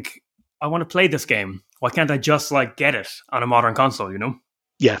want to play this game. Why can't I just like get it on a modern console, you know?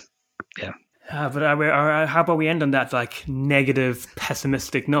 Yeah. But how about we end on that like negative,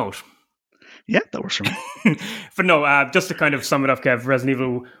 pessimistic note? Yeah, that works for me. But no, just to kind of sum it up, Kev, Resident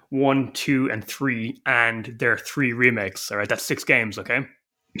Evil 1, 2, and 3, and their 3 remakes. All right, that's 6 games, okay?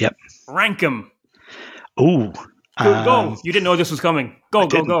 Yep. Rank them. Ooh. Go. You didn't know this was coming. Go.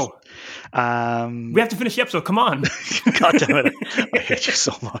 We We have to finish the episode. Come on. God damn it. I hate you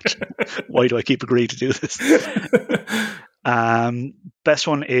so much. Why do I keep agreeing to do this? Best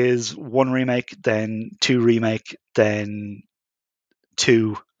one is 1 remake, then 2 remake, then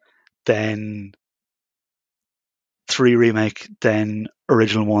 2, then 3 remake, then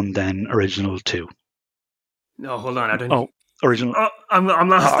original 1, then original 2. No, hold on. I don't. Original. Oh, I'm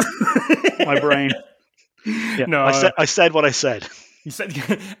lost. My brain. Yeah, no, I said what I said. You said,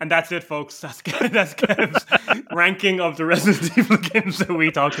 and that's it, folks. That's Kev's ranking of the Resident Evil games that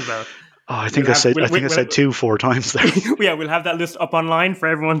we talked about. Oh, I think I said 2 4 times there. Yeah, we'll have that list up online for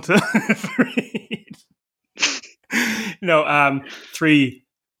everyone to read. No, 3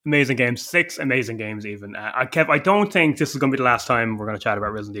 amazing games, 6 amazing games even. Kev, I don't think this is going to be the last time we're going to chat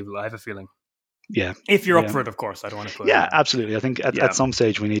about Resident Evil. I have a feeling. Yeah. If you're up for it, of course. I don't want to put it. Yeah, absolutely. I think at some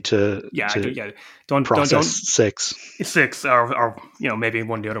stage we need to Don't process 6. 6 or you know, maybe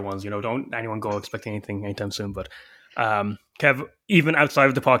one of the other ones. You know, don't anyone go expecting anything anytime soon. But Kev, even outside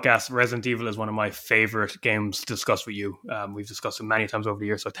of the podcast, Resident Evil is one of my favorite games to discuss with you. We've discussed it many times over the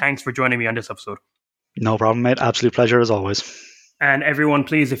years. So thanks for joining me on this episode. No problem, mate. Absolute pleasure as always. And everyone,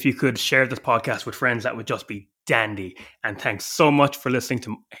 please, if you could share this podcast with friends, that would just be dandy. And thanks so much for listening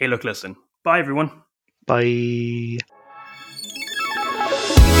to Hey Look Listen. Bye, everyone. Bye.